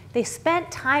 They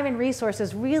spent time and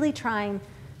resources really trying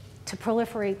to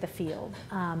proliferate the field.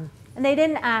 And they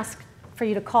didn't ask for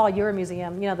you to call your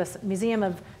museum. The Museum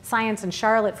of Science in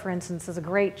Charlotte, for instance, is a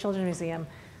great children's museum,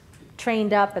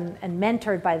 trained up and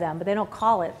mentored by them, but they don't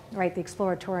call it, right, the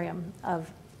Exploratorium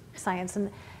of Science.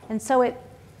 And so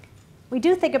we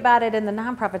do think about it in the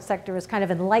nonprofit sector as kind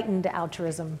of enlightened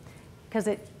altruism, because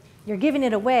you're giving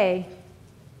it away,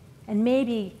 and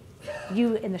maybe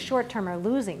you in the short term are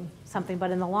losing something,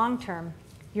 but in the long term,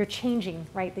 you're changing,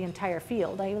 right, the entire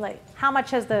field. How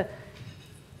much has the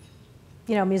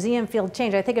museum field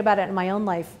changed? I think about it in my own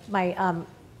life. My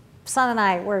son and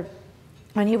I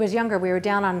when he was younger, we were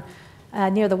down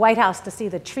on near the White House to see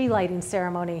the tree lighting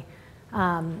ceremony.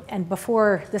 And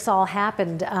before this all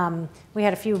happened, we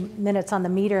had a few minutes on the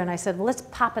meter, and I said, well, let's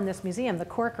pop in this museum, the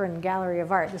Corcoran Gallery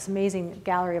of Art. This amazing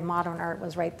gallery of modern art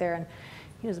was right there, and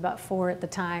he was about 4 at the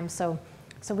time. So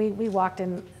we walked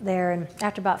in there, and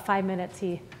after about 5 minutes,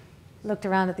 he looked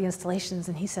around at the installations,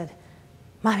 and he said,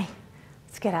 Mommy,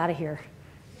 let's get out of here.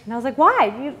 And I was like,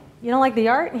 why? You don't like the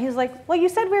art? And he was like, well, you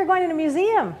said we were going to a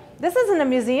museum. This isn't a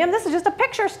museum. This is just a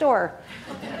picture store.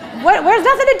 There's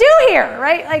nothing to do here,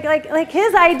 right? Like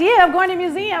his idea of going to a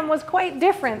museum was quite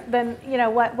different than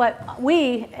what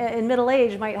we in middle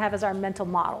age might have as our mental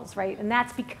models, right? And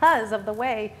that's because of the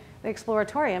way the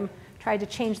Exploratorium tried to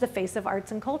change the face of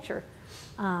arts and culture.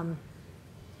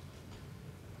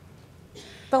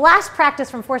 The last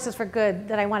practice from Forces for Good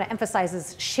that I want to emphasize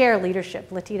is share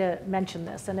leadership. Latita mentioned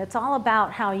this, and it's all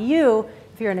about how you,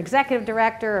 if you're an executive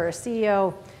director or a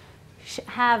CEO,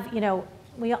 have,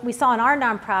 we saw in our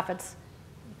nonprofits,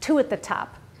 2 at the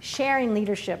top, sharing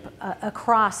leadership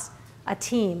across a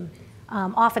team,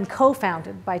 often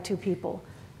co-founded by 2 people,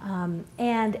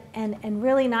 and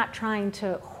really not trying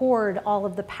to hoard all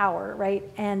of the power, right?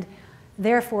 And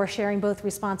therefore sharing both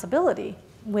responsibility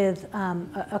with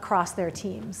across their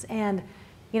teams. And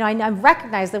I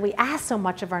recognize that we ask so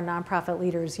much of our nonprofit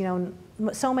leaders. In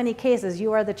so many cases,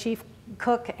 you are the chief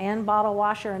cook and bottle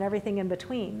washer and everything in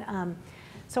between.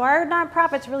 So our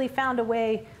nonprofits really found a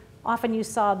way. Often you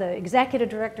saw the executive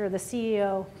director or the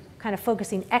CEO kind of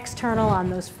focusing external on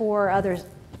those 4 other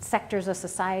sectors of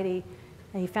society,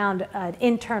 and you found an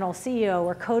internal CEO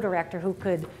or co-director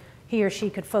he or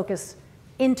she could focus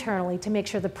internally to make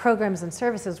sure the programs and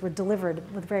services were delivered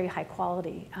with very high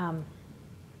quality.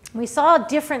 We saw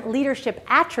different leadership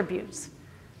attributes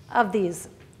of these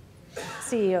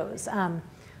CEOs.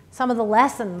 Some of the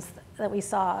lessons that we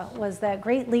saw was that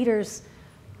great leaders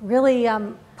really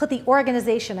put the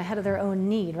organization ahead of their own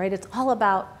need, right? It's all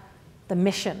about the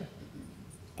mission.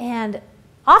 And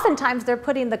oftentimes they're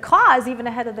putting the cause even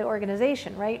ahead of the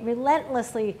organization, right?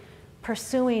 Relentlessly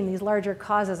pursuing these larger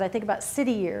causes. I think about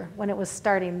City Year when it was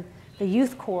starting, the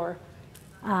Youth Corps.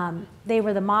 They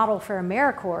were the model for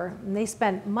AmeriCorps, and they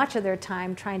spent much of their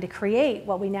time trying to create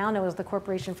what we now know as the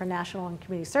Corporation for National and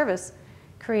Community Service,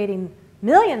 creating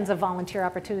millions of volunteer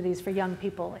opportunities for young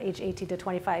people age 18 to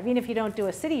 25, even if you don't do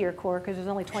a City Year Corps because there's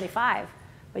only 25,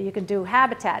 but you can do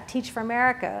Habitat, Teach for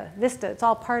America, Vista, it's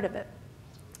all part of it.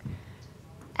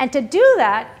 And to do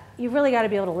that, you've really got to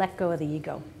be able to let go of the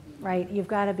ego. Right? You've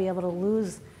got to be able to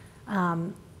lose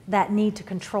that need to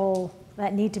control,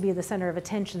 that need to be the center of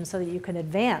attention so that you can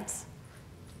advance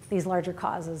these larger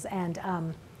causes. And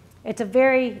it's a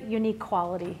very unique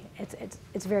quality.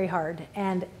 It's very hard.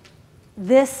 And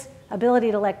this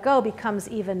ability to let go becomes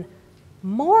even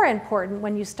more important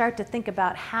when you start to think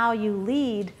about how you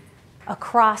lead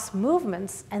across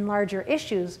movements and larger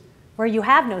issues where you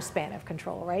have no span of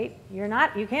control, right? You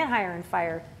can't hire and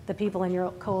fire the people in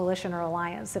your coalition or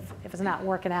alliance if it's not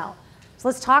working out. So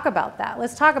let's talk about that.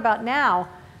 Let's talk about now,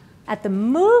 at the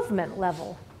movement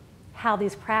level, how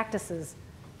these practices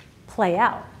play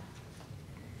out.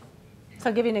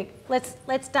 So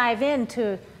let's dive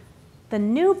into the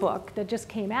new book that just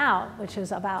came out, which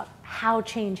is about how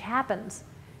change happens.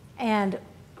 And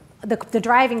the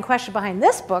driving question behind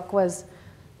this book was,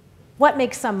 what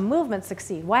makes some movements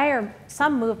succeed? Why are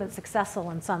some movements successful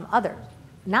and some others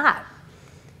not?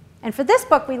 And for this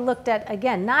book, we looked at,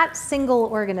 again, not single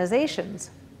organizations,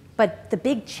 but the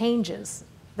big changes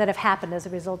that have happened as a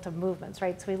result of movements,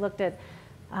 right? So we looked at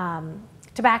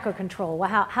tobacco control,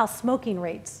 how smoking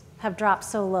rates have dropped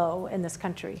so low in this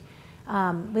country.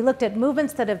 We looked at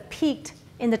movements that have peaked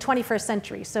in the 21st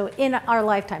century, so in our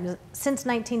lifetime, since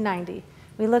 1990.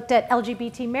 We looked at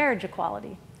LGBT marriage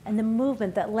equality and the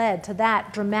movement that led to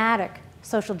that dramatic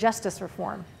social justice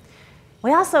reform.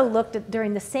 We also looked at,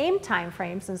 during the same time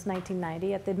frame since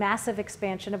 1990, at the massive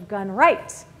expansion of gun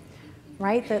rights,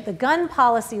 right? The gun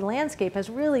policy landscape has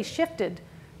really shifted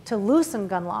to loosen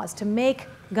gun laws, to make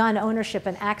gun ownership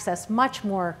and access much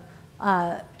more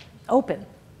open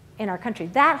in our country.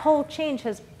 That whole change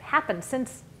has happened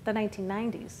since the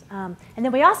 1990s. And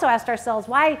then we also asked ourselves,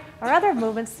 why our other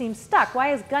movements seem stuck?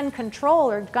 Why is gun control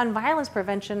or gun violence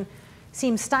prevention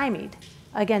seem stymied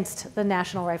against the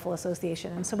National Rifle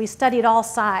Association? And so we studied all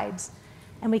sides,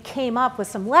 and we came up with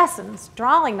some lessons,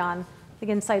 drawing on the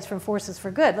insights from Forces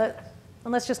for Good. And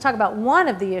let's just talk about one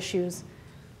of the issues.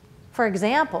 For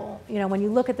example, when you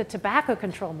look at the tobacco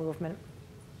control movement,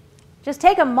 just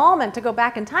take a moment to go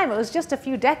back in time. It was just a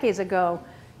few decades ago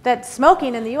that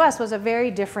smoking in the US was a very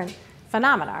different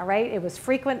phenomenon, right? It was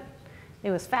frequent,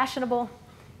 it was fashionable.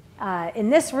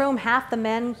 In this room, half the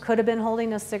men could have been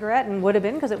holding a cigarette, and would have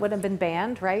been, because it would have been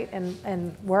banned, right?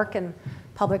 And work in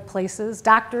public places.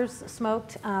 Doctors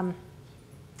smoked. I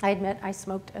admit I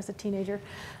smoked as a teenager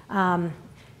in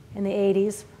the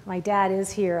 80s. My dad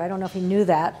is here. I don't know if he knew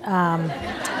that.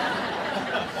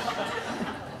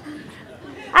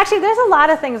 Actually, there's a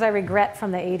lot of things I regret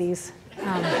from the 80s.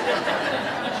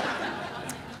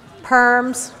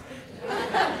 Perms,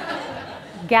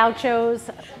 gauchos.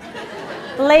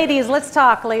 Ladies, let's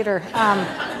talk later.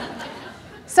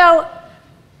 So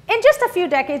in just a few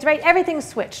decades, right, everything's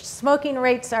switched. Smoking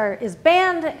rates is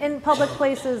banned in public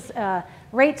places.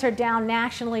 Rates are down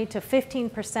nationally to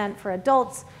 15% for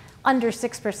adults, under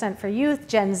 6% for youth.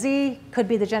 Gen Z could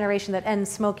be the generation that ends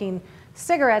smoking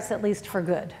cigarettes, at least for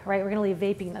good, right? We're going to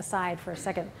leave vaping aside for a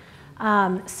second.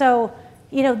 So,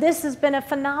 you know, this has been a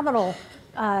phenomenal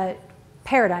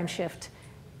paradigm shift.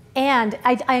 And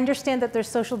I understand that there's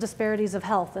social disparities of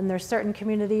health, and there's certain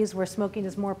communities where smoking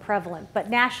is more prevalent. But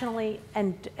nationally,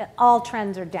 and all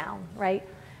trends are down, right?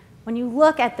 When you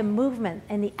look at the movement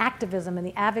and the activism and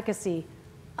the advocacy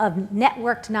of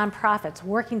networked nonprofits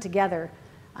working together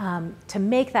to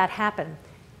make that happen,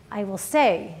 I will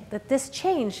say that this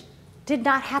change did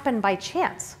not happen by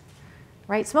chance,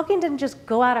 right? Smoking didn't just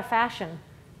go out of fashion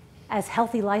as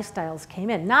healthy lifestyles came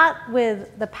in, not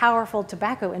with the powerful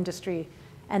tobacco industry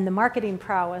and the marketing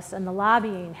prowess and the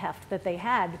lobbying heft that they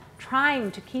had trying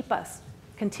to keep us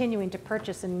continuing to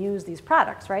purchase and use these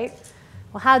products, right?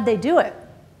 Well, how'd they do it?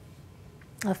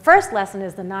 The first lesson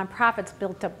is the nonprofits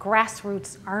built up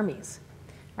grassroots armies,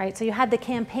 right? So you had the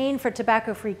Campaign for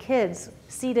Tobacco-Free Kids,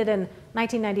 seeded in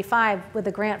 1995 with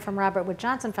a grant from Robert Wood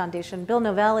Johnson Foundation. Bill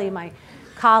Novelli, my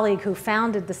colleague who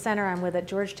founded the center I'm with at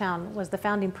Georgetown, was the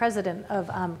founding president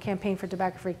of Campaign for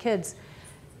Tobacco-Free Kids.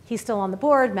 He's still on the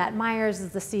board. Matt Myers is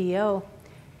the CEO.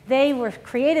 They were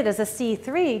created as a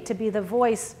C3 to be the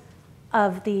voice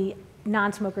of the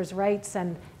non-smokers' rights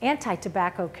and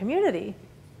anti-tobacco community.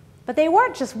 But they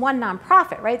weren't just one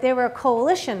nonprofit, right? They were a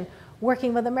coalition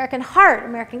working with American Heart,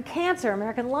 American Cancer,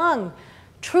 American Lung,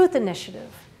 Truth Initiative,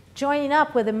 joining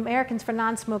up with Americans for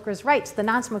Non-Smokers' Rights, the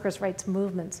non-smokers' rights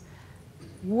movements,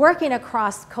 working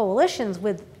across coalitions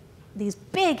with these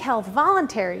big health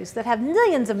voluntaries that have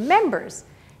millions of members.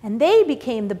 And they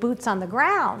became the boots on the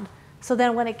ground. So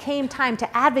then when it came time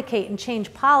to advocate and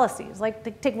change policies,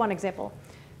 like take one example.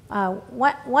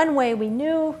 One way we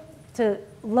knew to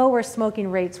lower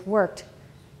smoking rates worked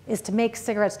is to make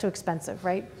cigarettes too expensive,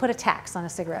 right? Put a tax on a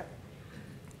cigarette.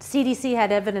 CDC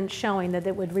had evidence showing that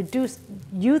it would reduce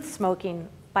youth smoking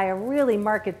by a really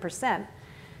marked percent.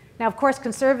 Now, of course,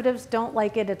 conservatives don't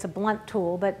like it. It's a blunt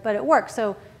tool, but it works.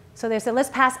 So they said, let's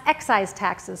pass excise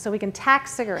taxes so we can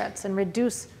tax cigarettes and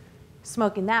reduce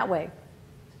smoking that way.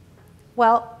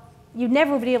 Well, you'd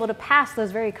never be able to pass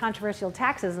those very controversial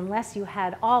taxes unless you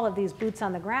had all of these boots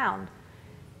on the ground.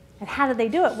 And how did they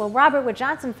do it? Well, Robert Wood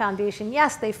Johnson Foundation,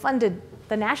 yes, they funded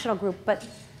the national group, but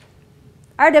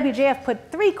RWJF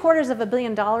put $750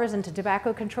 million into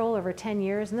tobacco control over 10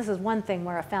 years, and this is one thing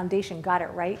where a foundation got it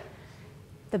right.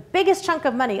 The biggest chunk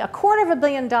of money, $250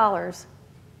 million,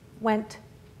 went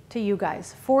to you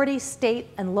guys. 40 state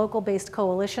and local-based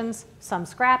coalitions, some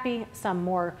scrappy, some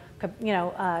more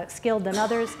skilled than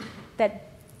others, that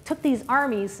took these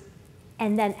armies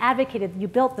and then advocated. You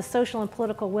built the social and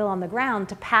political will on the ground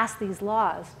to pass these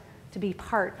laws to be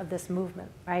part of this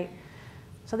movement, right?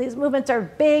 So these movements are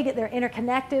big, they're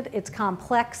interconnected, it's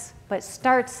complex, but it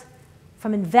starts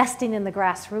from investing in the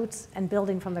grassroots and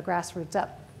building from the grassroots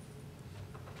up.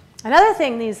 Another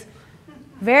thing these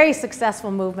very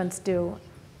successful movements do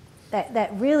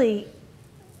that really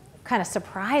kind of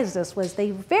surprised us was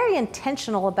they were very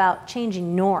intentional about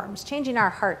changing norms, changing our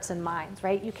hearts and minds,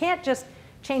 right? You can't just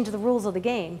change the rules of the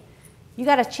game. You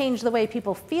got to change the way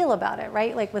people feel about it,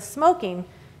 right? Like with smoking,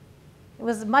 it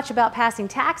was much about passing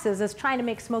taxes as trying to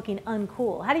make smoking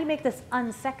uncool. How do you make this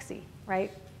unsexy, right?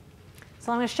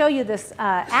 So I'm going to show you this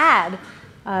ad,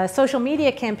 social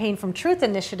media campaign from Truth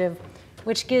Initiative,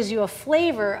 which gives you a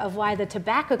flavor of why the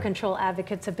tobacco control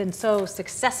advocates have been so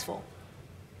successful.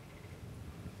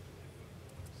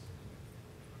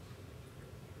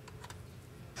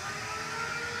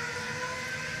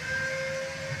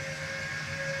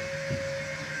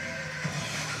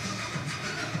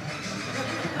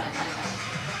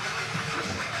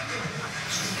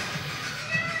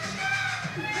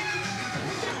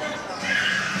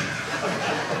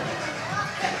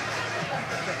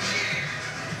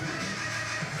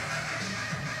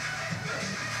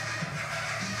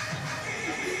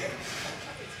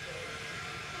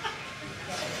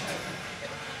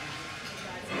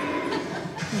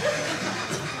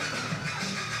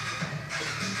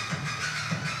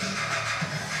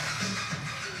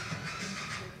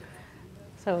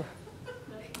 So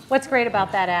what's great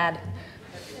about that ad?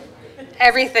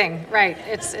 Everything, right.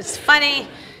 It's funny.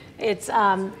 It's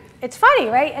funny,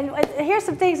 right? And here's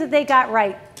some things that they got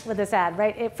right with this ad,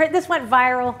 right? This went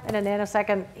viral in a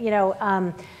nanosecond.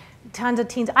 Tons of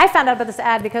teens. I found out about this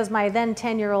ad because my then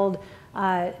 10-year-old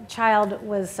child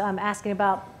was asking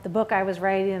about the book I was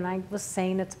writing, and I was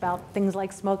saying it's about things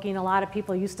like smoking. A lot of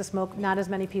people used to smoke. Not as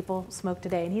many people smoke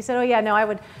today. And he said, oh, yeah, no, I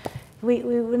would we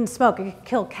wouldn't smoke, it could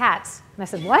kill cats. And I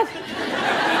said, what?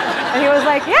 And he was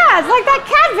like, yeah, it's like that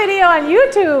cat video on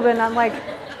YouTube. And I'm like,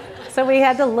 so we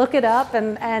had to look it up,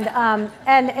 and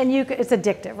it's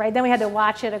addictive, right? Then we had to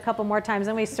watch it a couple more times,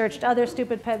 and we searched other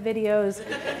stupid pet videos.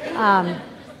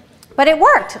 But it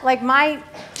worked. Like, my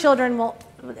children will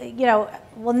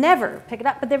never pick it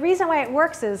up. But the reason why it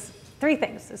works is 3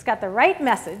 things. It's got the right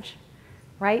message,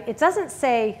 right? It doesn't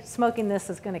say smoking this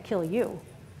is going to kill you,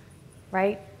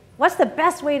 right? What's the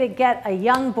best way to get a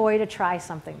young boy to try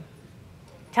something?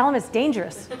 Tell him it's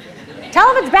dangerous. Tell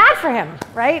him it's bad for him,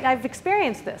 right? I've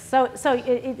experienced this. So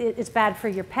it's bad for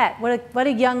your pet. What do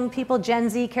young people, Gen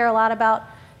Z, care a lot about?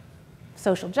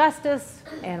 Social justice,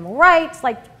 animal rights.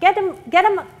 Like, get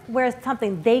them where it's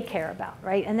something they care about,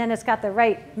 right? And then it's got the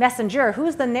right messenger.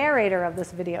 Who's the narrator of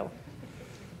this video?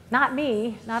 Not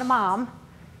me, not a mom,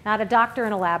 not a doctor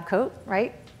in a lab coat,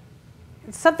 right?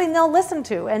 It's something they'll listen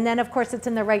to. And then, of course, it's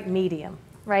in the right medium,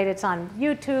 right? It's on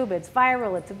YouTube, it's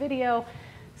viral, it's a video.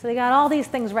 So they got all these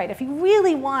things right. If you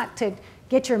really want to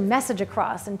get your message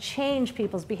across and change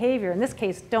people's behavior, in this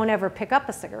case, don't ever pick up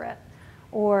a cigarette,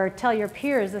 or tell your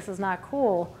peers this is not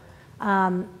cool,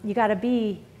 you got to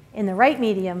be in the right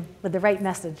medium with the right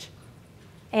message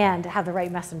and have the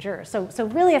right messenger. So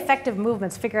really effective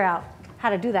movements figure out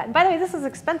how to do that. And by the way, this is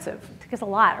expensive. It takes a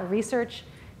lot of research.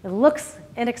 It looks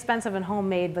inexpensive and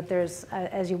homemade, but there's,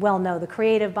 as you well know, the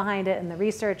creative behind it and the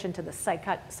research into the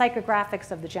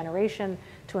psychographics of the generation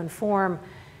to inform.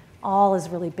 All is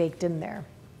really baked in there.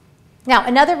 Now,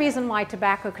 another reason why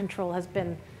tobacco control has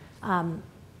been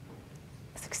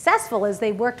successful is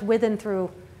they worked with and through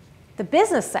the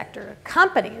business sector,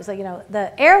 companies. Like,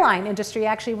 the airline industry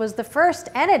actually was the first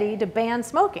entity to ban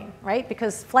smoking, right?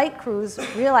 Because flight crews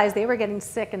realized they were getting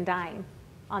sick and dying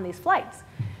on these flights.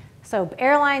 So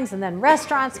airlines and then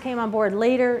restaurants came on board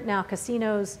later, now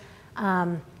casinos.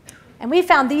 And we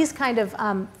found these kind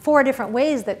of 4 different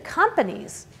ways that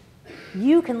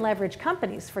you can leverage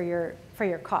companies for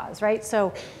your cause, right?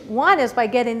 So one is by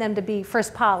getting them to be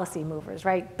first policy movers,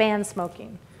 right? Ban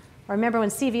smoking. Or remember when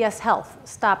CVS Health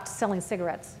stopped selling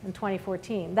cigarettes in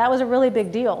 2014? That was a really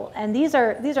big deal. And these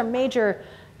are major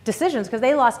decisions because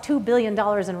they lost $2 billion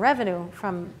in revenue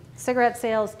from cigarette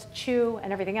sales to chew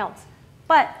and everything else.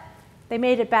 But they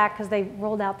made it back because they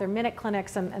rolled out their minute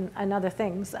clinics and other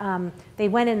things. They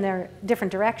went in their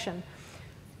different direction.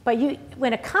 But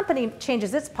when a company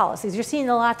changes its policies, you're seeing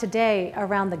a lot today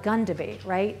around the gun debate,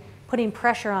 right? Putting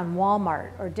pressure on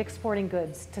Walmart or Dick's Sporting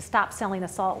Goods to stop selling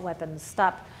assault weapons,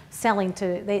 stop selling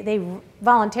they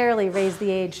voluntarily raised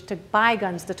the age to buy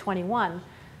guns to 21.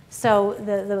 So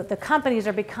the companies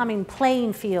are becoming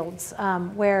playing fields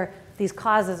where these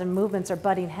causes and movements are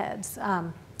butting heads.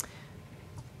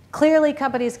 Clearly,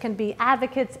 companies can be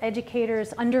advocates,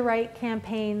 educators, underwrite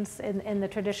campaigns in the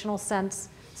traditional sense.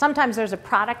 Sometimes there's a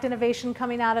product innovation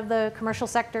coming out of the commercial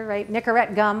sector, right?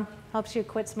 Nicorette gum helps you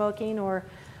quit smoking, or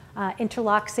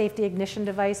interlock safety ignition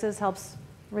devices helps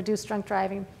reduce drunk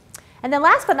driving. And then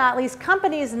last but not least,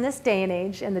 companies in this day and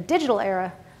age, in the digital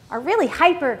era, are really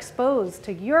hyper exposed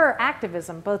to your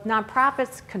activism, both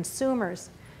nonprofits,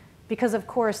 consumers, because of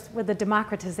course, with the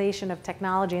democratization of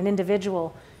technology, an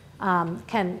individual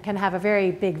can have a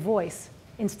very big voice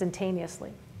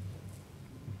instantaneously.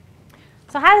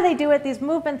 So how do they do it? These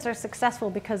movements are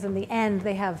successful because in the end,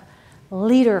 they have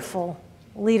leaderful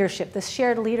leadership, this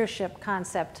shared leadership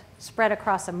concept spread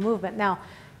across a movement. Now,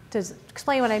 to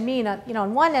explain what I mean,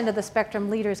 on one end of the spectrum,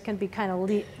 leaders can be kind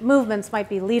of, movements might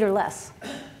be leaderless.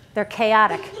 They're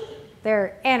chaotic.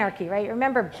 They're anarchy, right?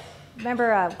 Remember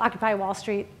Occupy Wall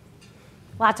Street?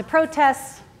 Lots of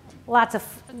protests, lots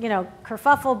of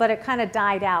kerfuffle, but it kind of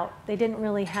died out. They didn't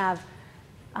really have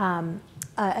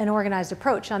an organized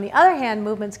approach. On the other hand,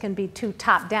 movements can be too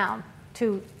top-down,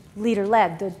 too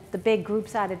leader-led, the big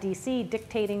groups out of DC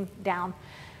dictating down.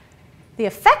 The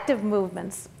effective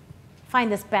movements find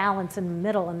this balance in the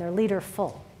middle, and they're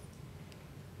leader-full.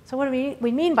 So what do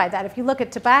we mean by that? If you look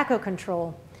at tobacco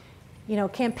control,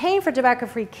 Campaign for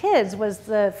Tobacco-Free Kids was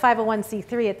the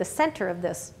 501c3 at the center of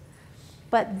this.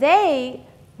 But they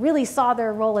really saw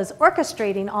their role as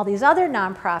orchestrating all these other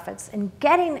nonprofits and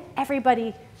getting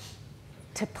everybody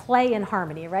to play in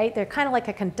harmony, right? They're kind of like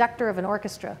a conductor of an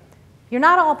orchestra. You're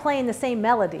not all playing the same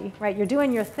melody, right? You're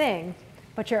doing your thing,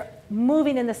 but you're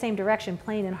moving in the same direction,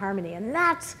 playing in harmony. And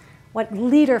that's what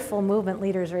leaderful movement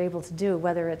leaders are able to do,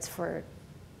 whether it's for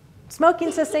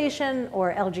smoking cessation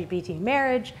or LGBT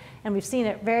marriage. And we've seen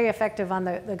it very effective on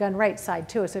the gun rights side,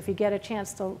 too. So if you get a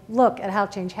chance to look at how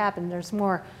change happened, there's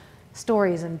more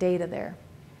stories and data there.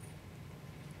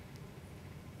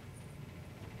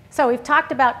 So we've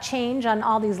talked about change on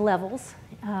all these levels.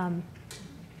 And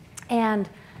and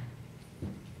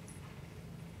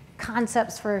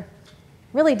concepts for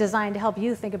really designed to help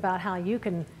you think about how you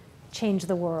can change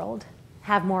the world,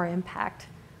 have more impact.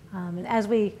 And as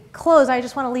we close, I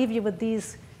just want to leave you with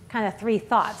these kind of 3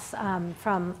 thoughts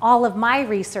from all of my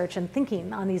research and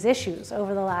thinking on these issues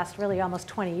over the last really almost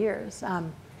 20 years.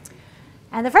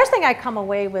 And the first thing I come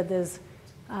away with is,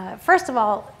 first of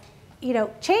all,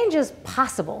 change is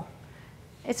possible.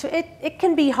 It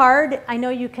can be hard. I know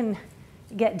you can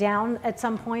get down at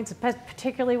some points,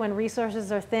 particularly when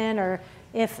resources are thin, or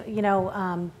if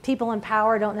people in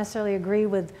power don't necessarily agree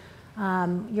with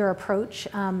your approach.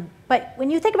 But when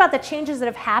you think about the changes that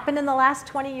have happened in the last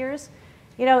 20 years,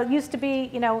 it used to be,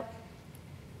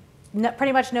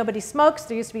 pretty much nobody smokes.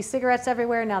 There used to be cigarettes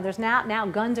everywhere. Now now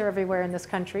guns are everywhere in this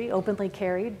country, openly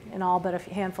carried in all but a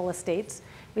handful of states.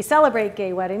 We celebrate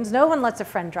gay weddings. No one lets a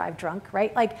friend drive drunk,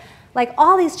 right? Like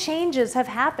all these changes have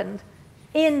happened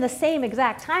in the same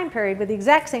exact time period with the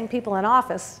exact same people in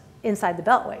office inside the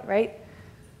Beltway, right?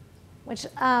 Which,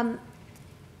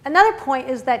 another point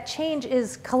is that change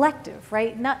is collective,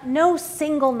 right? No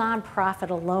single nonprofit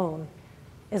alone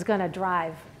is going to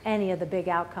drive any of the big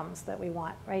outcomes that we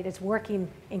want, right? It's working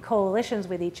in coalitions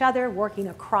with each other, working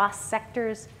across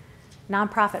sectors,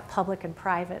 nonprofit, public, and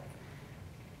private.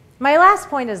 My last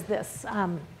point is this.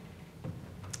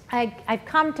 I've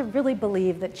come to really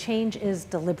believe that change is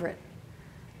deliberate.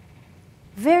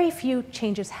 Very few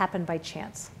changes happen by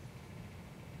chance.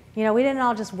 We didn't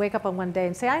all just wake up on one day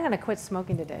and say, I'm going to quit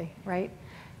smoking today, right?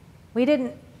 We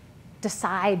didn't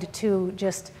decide to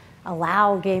just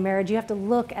allow gay marriage. You have to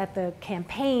look at the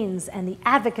campaigns and the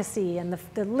advocacy and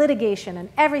the litigation and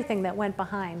everything that went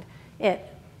behind it.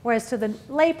 Whereas to the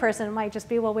layperson, it might just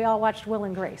be, well, we all watched Will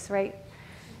and Grace, right?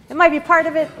 It might be part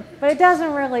of it, but it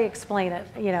doesn't really explain it,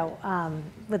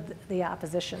 with the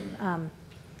opposition.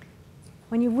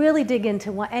 When you really dig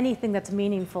into anything that's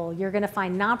meaningful, you're going to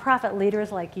find nonprofit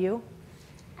leaders like you,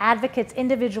 advocates,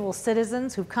 individual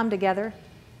citizens who've come together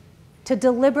to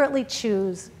deliberately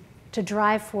choose to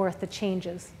drive forth the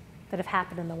changes that have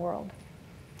happened in the world.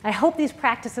 I hope these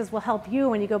practices will help you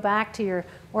when you go back to your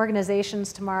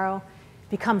organizations tomorrow,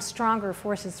 become stronger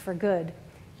forces for good,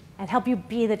 and help you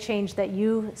be the change that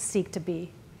you seek to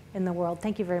be in the world.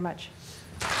 Thank you very much.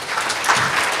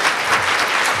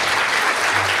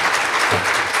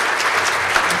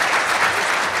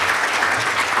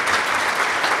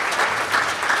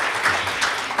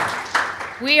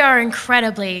 We are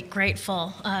incredibly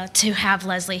grateful to have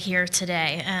Leslie here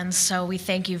today, and so we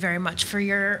thank you very much for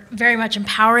your very much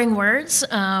empowering words,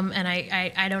 and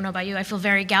I don't know about you, I feel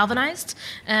very galvanized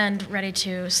and ready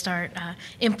to start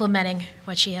implementing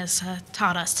what she has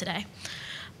taught us today.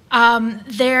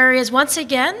 There is once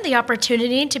again the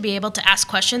opportunity to be able to ask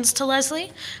questions to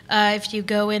Leslie. If you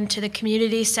go into the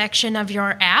community section of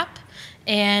your app,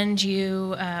 and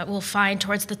you will find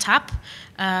towards the top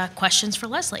questions for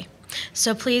Leslie.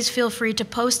 So please feel free to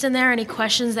post in there any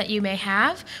questions that you may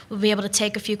have. We'll be able to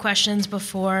take a few questions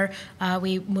before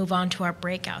we move on to our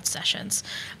breakout sessions.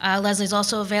 Leslie's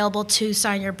also available to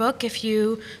sign your book if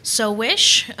you so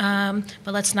wish, but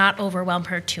let's not overwhelm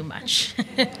her too much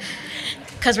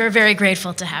because we're very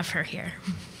grateful to have her here.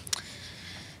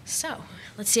 So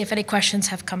let's see if any questions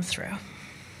have come through.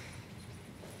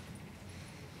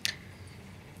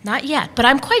 Not yet, but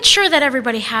I'm quite sure that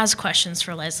everybody has questions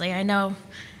for Leslie. I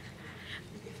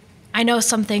know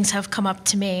some things have come up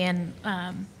to me, and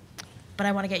but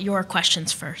I want to get your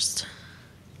questions first.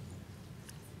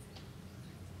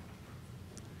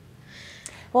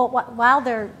 Well, while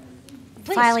they're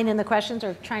filing in the questions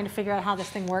or trying to figure out how this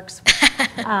thing works,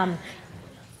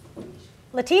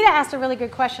 Latita asked a really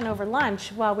good question over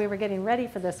lunch while we were getting ready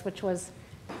for this, which was,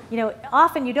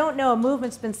 often you don't know a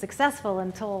movement's been successful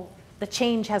until the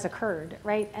change has occurred,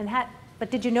 right?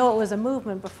 But did you know it was a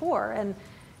movement before? And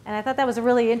I thought that was a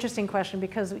really interesting question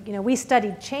because we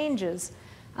studied changes,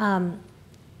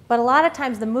 but a lot of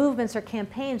times the movements or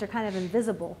campaigns are kind of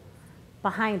invisible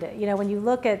behind it. When you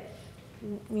look at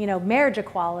marriage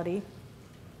equality,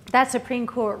 that Supreme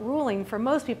Court ruling for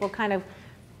most people kind of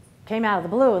came out of the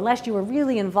blue unless you were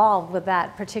really involved with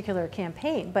that particular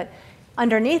campaign. But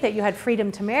underneath it, you had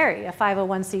Freedom to Marry, a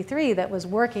 501c3 that was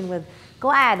working with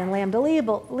GLAAD and Lambda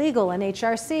Legal and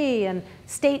HRC and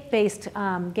state-based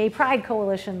gay pride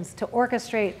coalitions to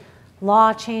orchestrate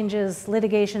law changes,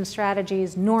 litigation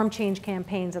strategies, norm change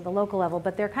campaigns at the local level,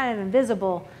 but they're kind of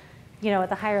invisible, at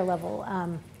the higher level.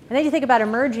 And then you think about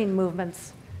emerging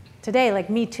movements today,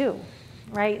 like Me Too,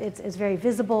 right? It's very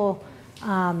visible,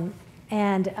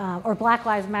 or Black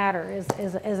Lives Matter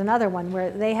is another one where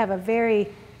they have a very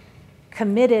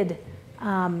committed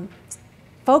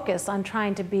focus on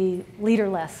trying to be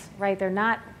leaderless, right?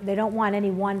 They don't want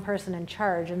any one person in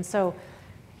charge. And so,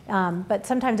 but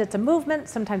sometimes it's a movement,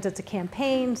 sometimes it's a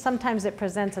campaign, sometimes it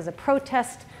presents as a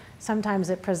protest, sometimes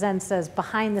it presents as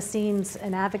behind the scenes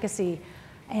and advocacy.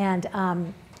 And,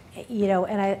 you know,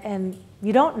 and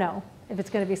you don't know if it's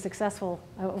going to be successful,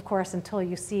 of course, until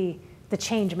you see the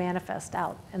change manifest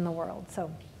out in the world.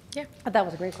 So yeah, that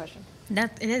was a great question.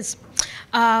 That it is.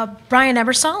 Brian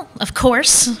Ebersol, of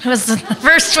course, was the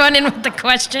first one in with the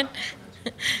question.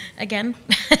 Again.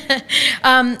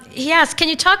 He asked, can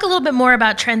you talk a little bit more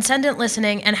about transcendent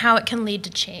listening and how it can lead to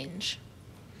change?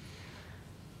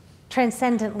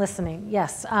 Transcendent listening,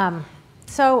 yes.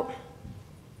 So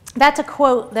that's a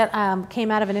quote that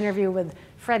came out of an interview with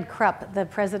Fred Krupp, the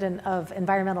president of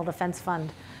Environmental Defense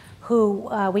Fund, who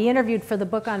we interviewed for the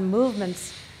book on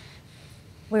movements.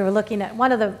 We were looking at,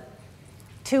 one of the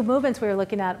two movements we were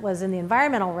looking at was in the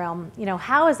environmental realm. You know,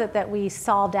 how is it that we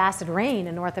solved acid rain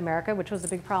in North America, which was a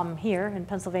big problem here in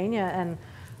Pennsylvania and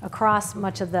across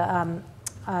much of the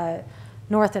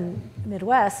North and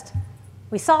Midwest?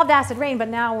 We solved acid rain, but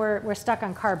now we're stuck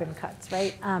on carbon cuts,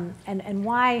 right? And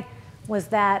why was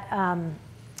that?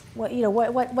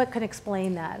 What could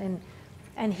explain that?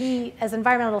 And he, as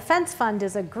Environmental Defense Fund,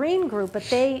 is a green group, but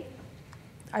they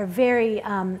are very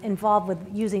involved with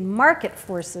using market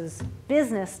forces,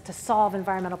 business, to solve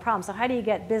environmental problems. So how do you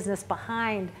get business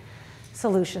behind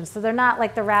solutions? So they're not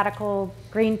like the radical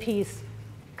Greenpeace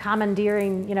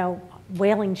commandeering, you know,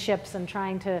 whaling ships and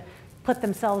trying to put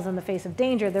themselves in the face of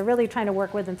danger. They're really trying to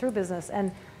work with and through business.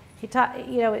 And he taught,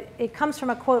 you know, it comes from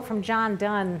a quote from John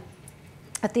Donne,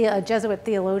 a Jesuit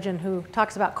theologian, who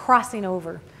talks about crossing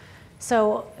over.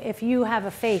 So if you have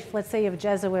a faith, let's say you have a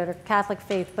Jesuit or Catholic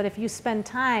faith, but if you spend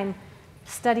time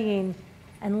studying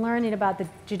and learning about the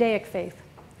Judaic faith,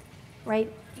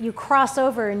 right, you cross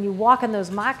over and you walk in those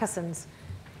moccasins.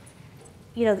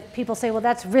 You know, people say, well,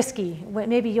 that's risky.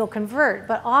 Maybe you'll convert.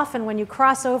 But often when you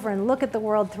cross over and look at the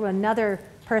world through another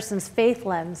person's faith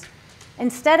lens,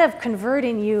 instead of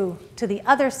converting you to the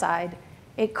other side,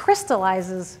 it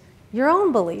crystallizes your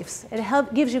own beliefs.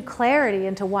 It gives you clarity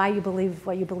into why you believe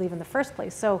what you believe in the first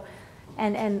place. So,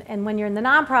 and when you're in the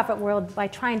nonprofit world, by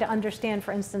trying to understand,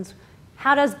 for instance,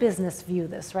 how does business view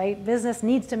this, right? Business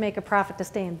needs to make a profit to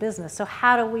stay in business. So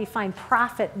how do we find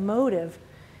profit motive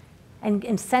and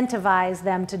incentivize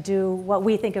them to do what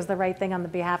we think is the right thing on the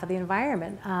behalf of the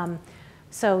environment?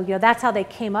 So, you know, that's how they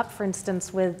came up, for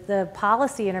instance, with the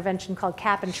policy intervention called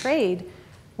cap and trade,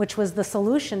 which was the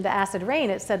solution to acid rain.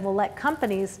 It said, well, let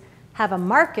companies have a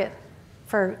market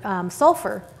for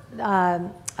sulfur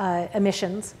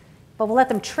emissions, but we'll let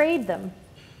them trade them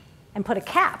and put a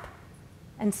cap.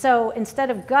 And so instead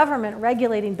of government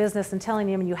regulating business and telling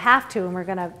them you have to, and we're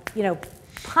going to, you know,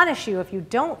 punish you if you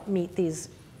don't meet these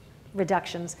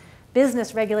reductions,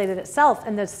 business regulated itself,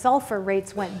 and the sulfur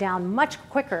rates went down much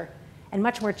quicker and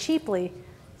much more cheaply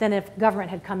than if government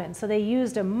had come in. So they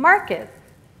used a market,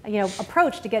 you know,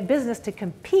 approach to get business to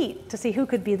compete to see who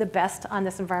could be the best on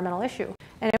this environmental issue,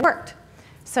 and it worked.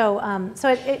 So,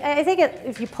 I think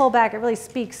if you pull back, it really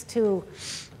speaks to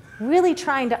really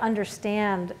trying to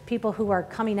understand people who are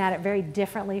coming at it very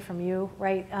differently from you,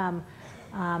 right?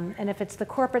 And if it's the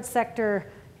corporate sector,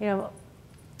 you know,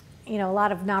 a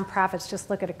lot of nonprofits just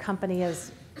look at a company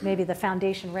as maybe the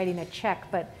foundation writing a check,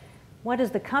 but what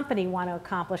does the company want to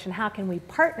accomplish, and how can we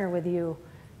partner with you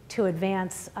to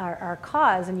advance our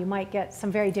cause? And you might get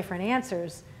some very different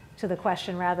answers to the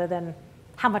question rather than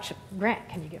how much grant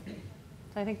can you give me.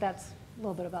 So I think that's a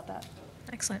little bit about that.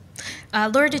 Excellent.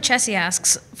 Laura DeChesi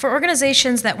asks, for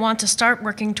organizations that want to start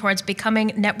working towards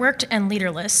becoming networked and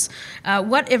leaderless,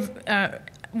 what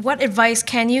advice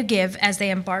can you give as they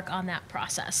embark on that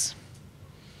process?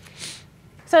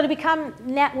 So to become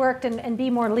networked and be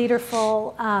more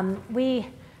leaderful,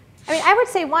 I would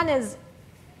say one is,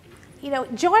 you know,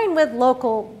 join with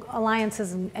local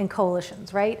alliances and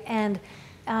coalitions, right? And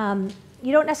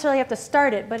you don't necessarily have to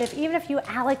start it, but even if you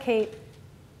allocate,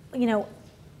 you know,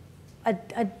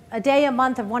 a day a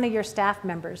month of one of your staff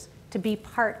members to be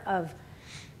part of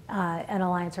an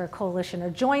alliance or a coalition, or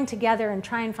join together and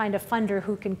try and find a funder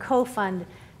who can co-fund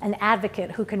an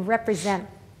advocate who can represent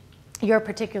your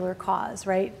particular cause,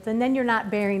 right? And then you're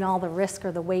not bearing all the risk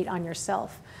or the weight on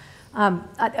yourself.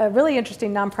 A really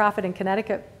interesting nonprofit in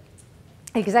Connecticut,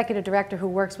 executive director who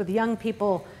works with young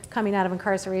people coming out of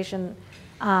incarceration,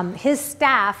 his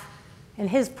staff, in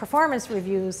his performance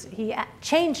reviews, he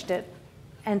changed it.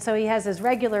 And so he has his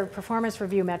regular performance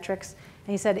review metrics.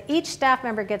 And he said each staff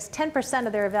member gets 10%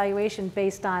 of their evaluation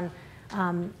based on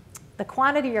the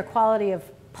quantity or quality of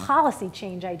policy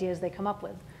change ideas they come up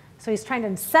with. So he's trying to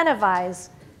incentivize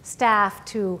staff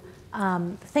to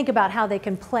think about how they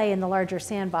can play in the larger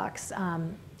sandbox,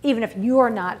 even if you're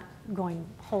not going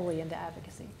wholly into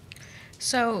advocacy.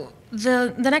 So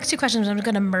the next two questions I'm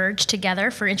going to merge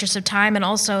together for interest of time and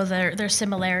also their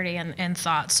similarity and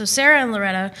thoughts. So Sarah and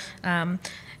Loretta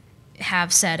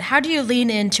have said, how do you lean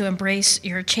in to embrace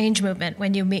your change movement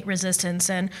when you meet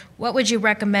resistance, and what would you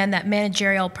recommend that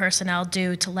managerial personnel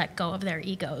do to let go of their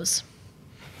egos?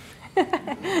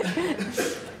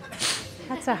 That's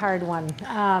a hard one.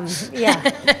 Yeah.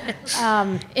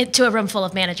 To a room full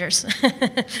of managers.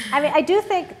 I mean, I do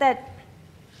think that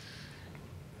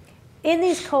in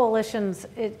these coalitions,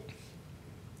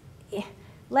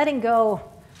 letting go,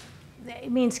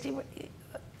 it means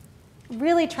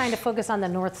really trying to focus on the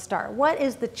North Star. What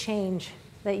is the change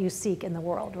that you seek in the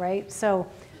world, right? So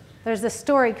there's this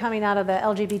story coming out of the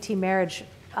LGBT marriage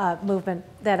movement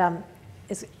that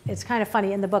it's kind of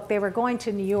funny. In the book, they were going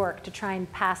to New York to try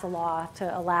and pass a law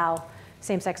to allow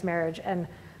same-sex marriage. And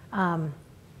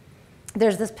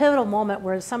there's this pivotal moment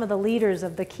where some of the leaders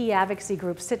of the key advocacy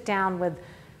groups sit down with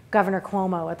Governor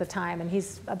Cuomo at the time, and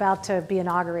he's about to be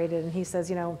inaugurated, and he says,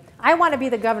 you know, I want to be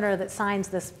the governor that signs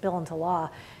this bill into law.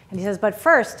 And he says, but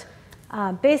first,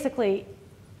 basically,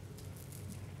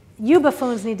 you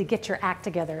buffoons need to get your act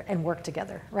together and work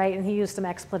together, right? And he used some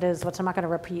expletives, which I'm not going to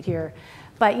repeat here.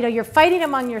 But you know, you're fighting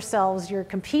among yourselves, you're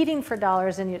competing for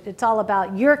dollars, and it's all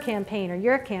about your campaign or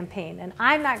your campaign. And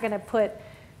I'm not going to put,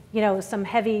 you know, some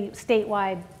heavy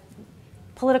statewide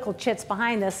political chits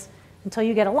behind this until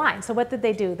you get a line. So what did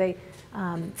they do? They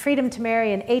Freedom to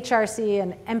Marry and HRC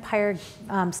and Empire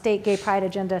State Gay Pride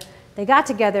Agenda. They got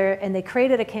together and they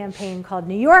created a campaign called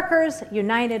New Yorkers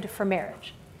United for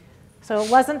Marriage. So it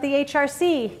wasn't the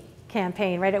HRC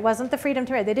campaign, right? It wasn't the Freedom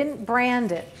to Marry. They didn't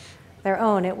brand it their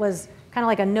own. It was kind of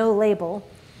like a no label.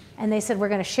 And they said, we're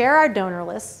going to share our donor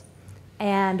lists,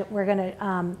 and we're going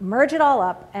to merge it all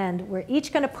up, and we're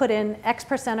each going to put in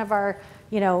X% of our,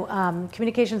 you know,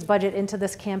 communications budget into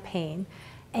this campaign.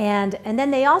 And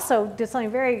then they also did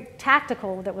something very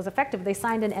tactical that was effective. They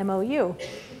signed an MOU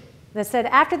that said,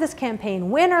 after this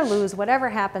campaign, win or lose, whatever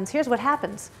happens, here's what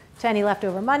happens to any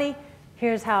leftover money.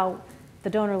 Here's how the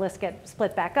donor list gets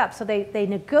split back up. So they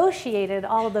negotiated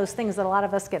all of those things that a lot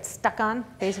of us get stuck on,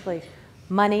 basically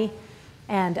money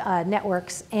and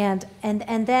networks. And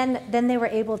then they were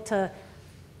able to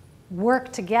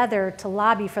work together to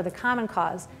lobby for the common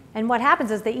cause. And what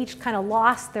happens is they each kind of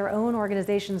lost their own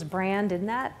organization's brand in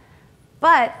that.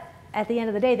 But at the end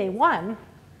of the day, they won.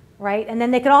 Right? And then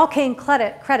they could all claim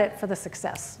credit for the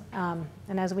success.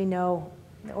 And as we know,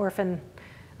 the orphan,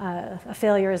 a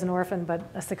failure is an orphan, but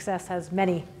a success has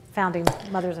many founding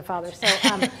mothers and fathers.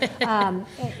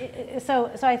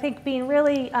 So, so I think being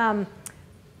really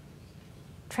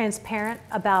transparent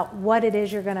about what it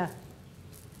is you're going to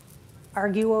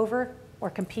argue over or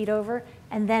compete over,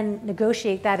 and then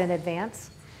negotiate that in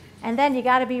advance. And then you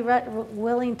got to be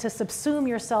willing to subsume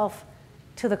yourself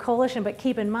to the coalition, but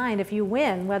keep in mind, if you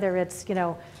win, whether it's, you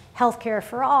know, healthcare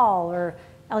for all or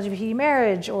LGBT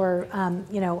marriage or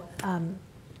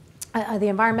the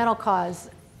environmental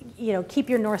cause, you know, keep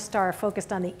your North Star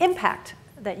focused on the impact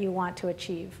that you want to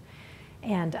achieve,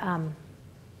 and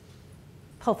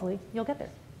hopefully you'll get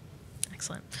there.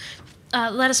 Excellent.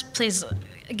 Let us please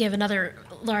give another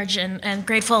large and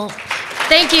grateful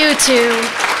thank you to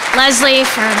Leslie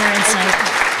for her insight.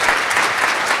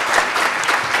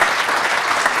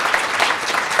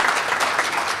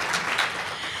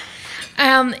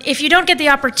 If you don't get the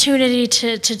opportunity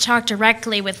to talk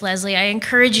directly with Leslie, I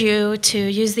encourage you to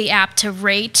use the app to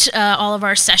rate all of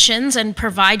our sessions and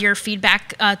provide your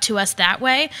feedback to us that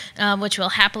way, which we'll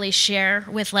happily share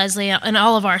with Leslie and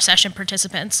all of our session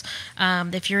participants.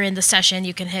 If you're in the session,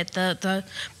 you can hit the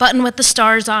button with the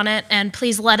stars on it, and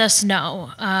please let us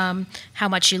know how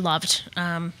much you loved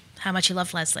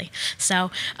Leslie.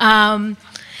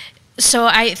 So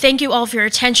I thank you all for your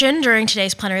attention during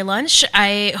today's plenary lunch.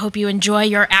 I hope you enjoy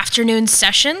your afternoon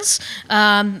sessions.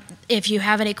 If you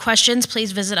have any questions,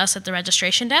 please visit us at the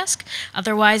registration desk.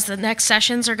 Otherwise, the next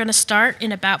sessions are going to start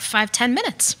in about 5-10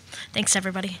 minutes. Thanks,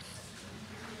 everybody.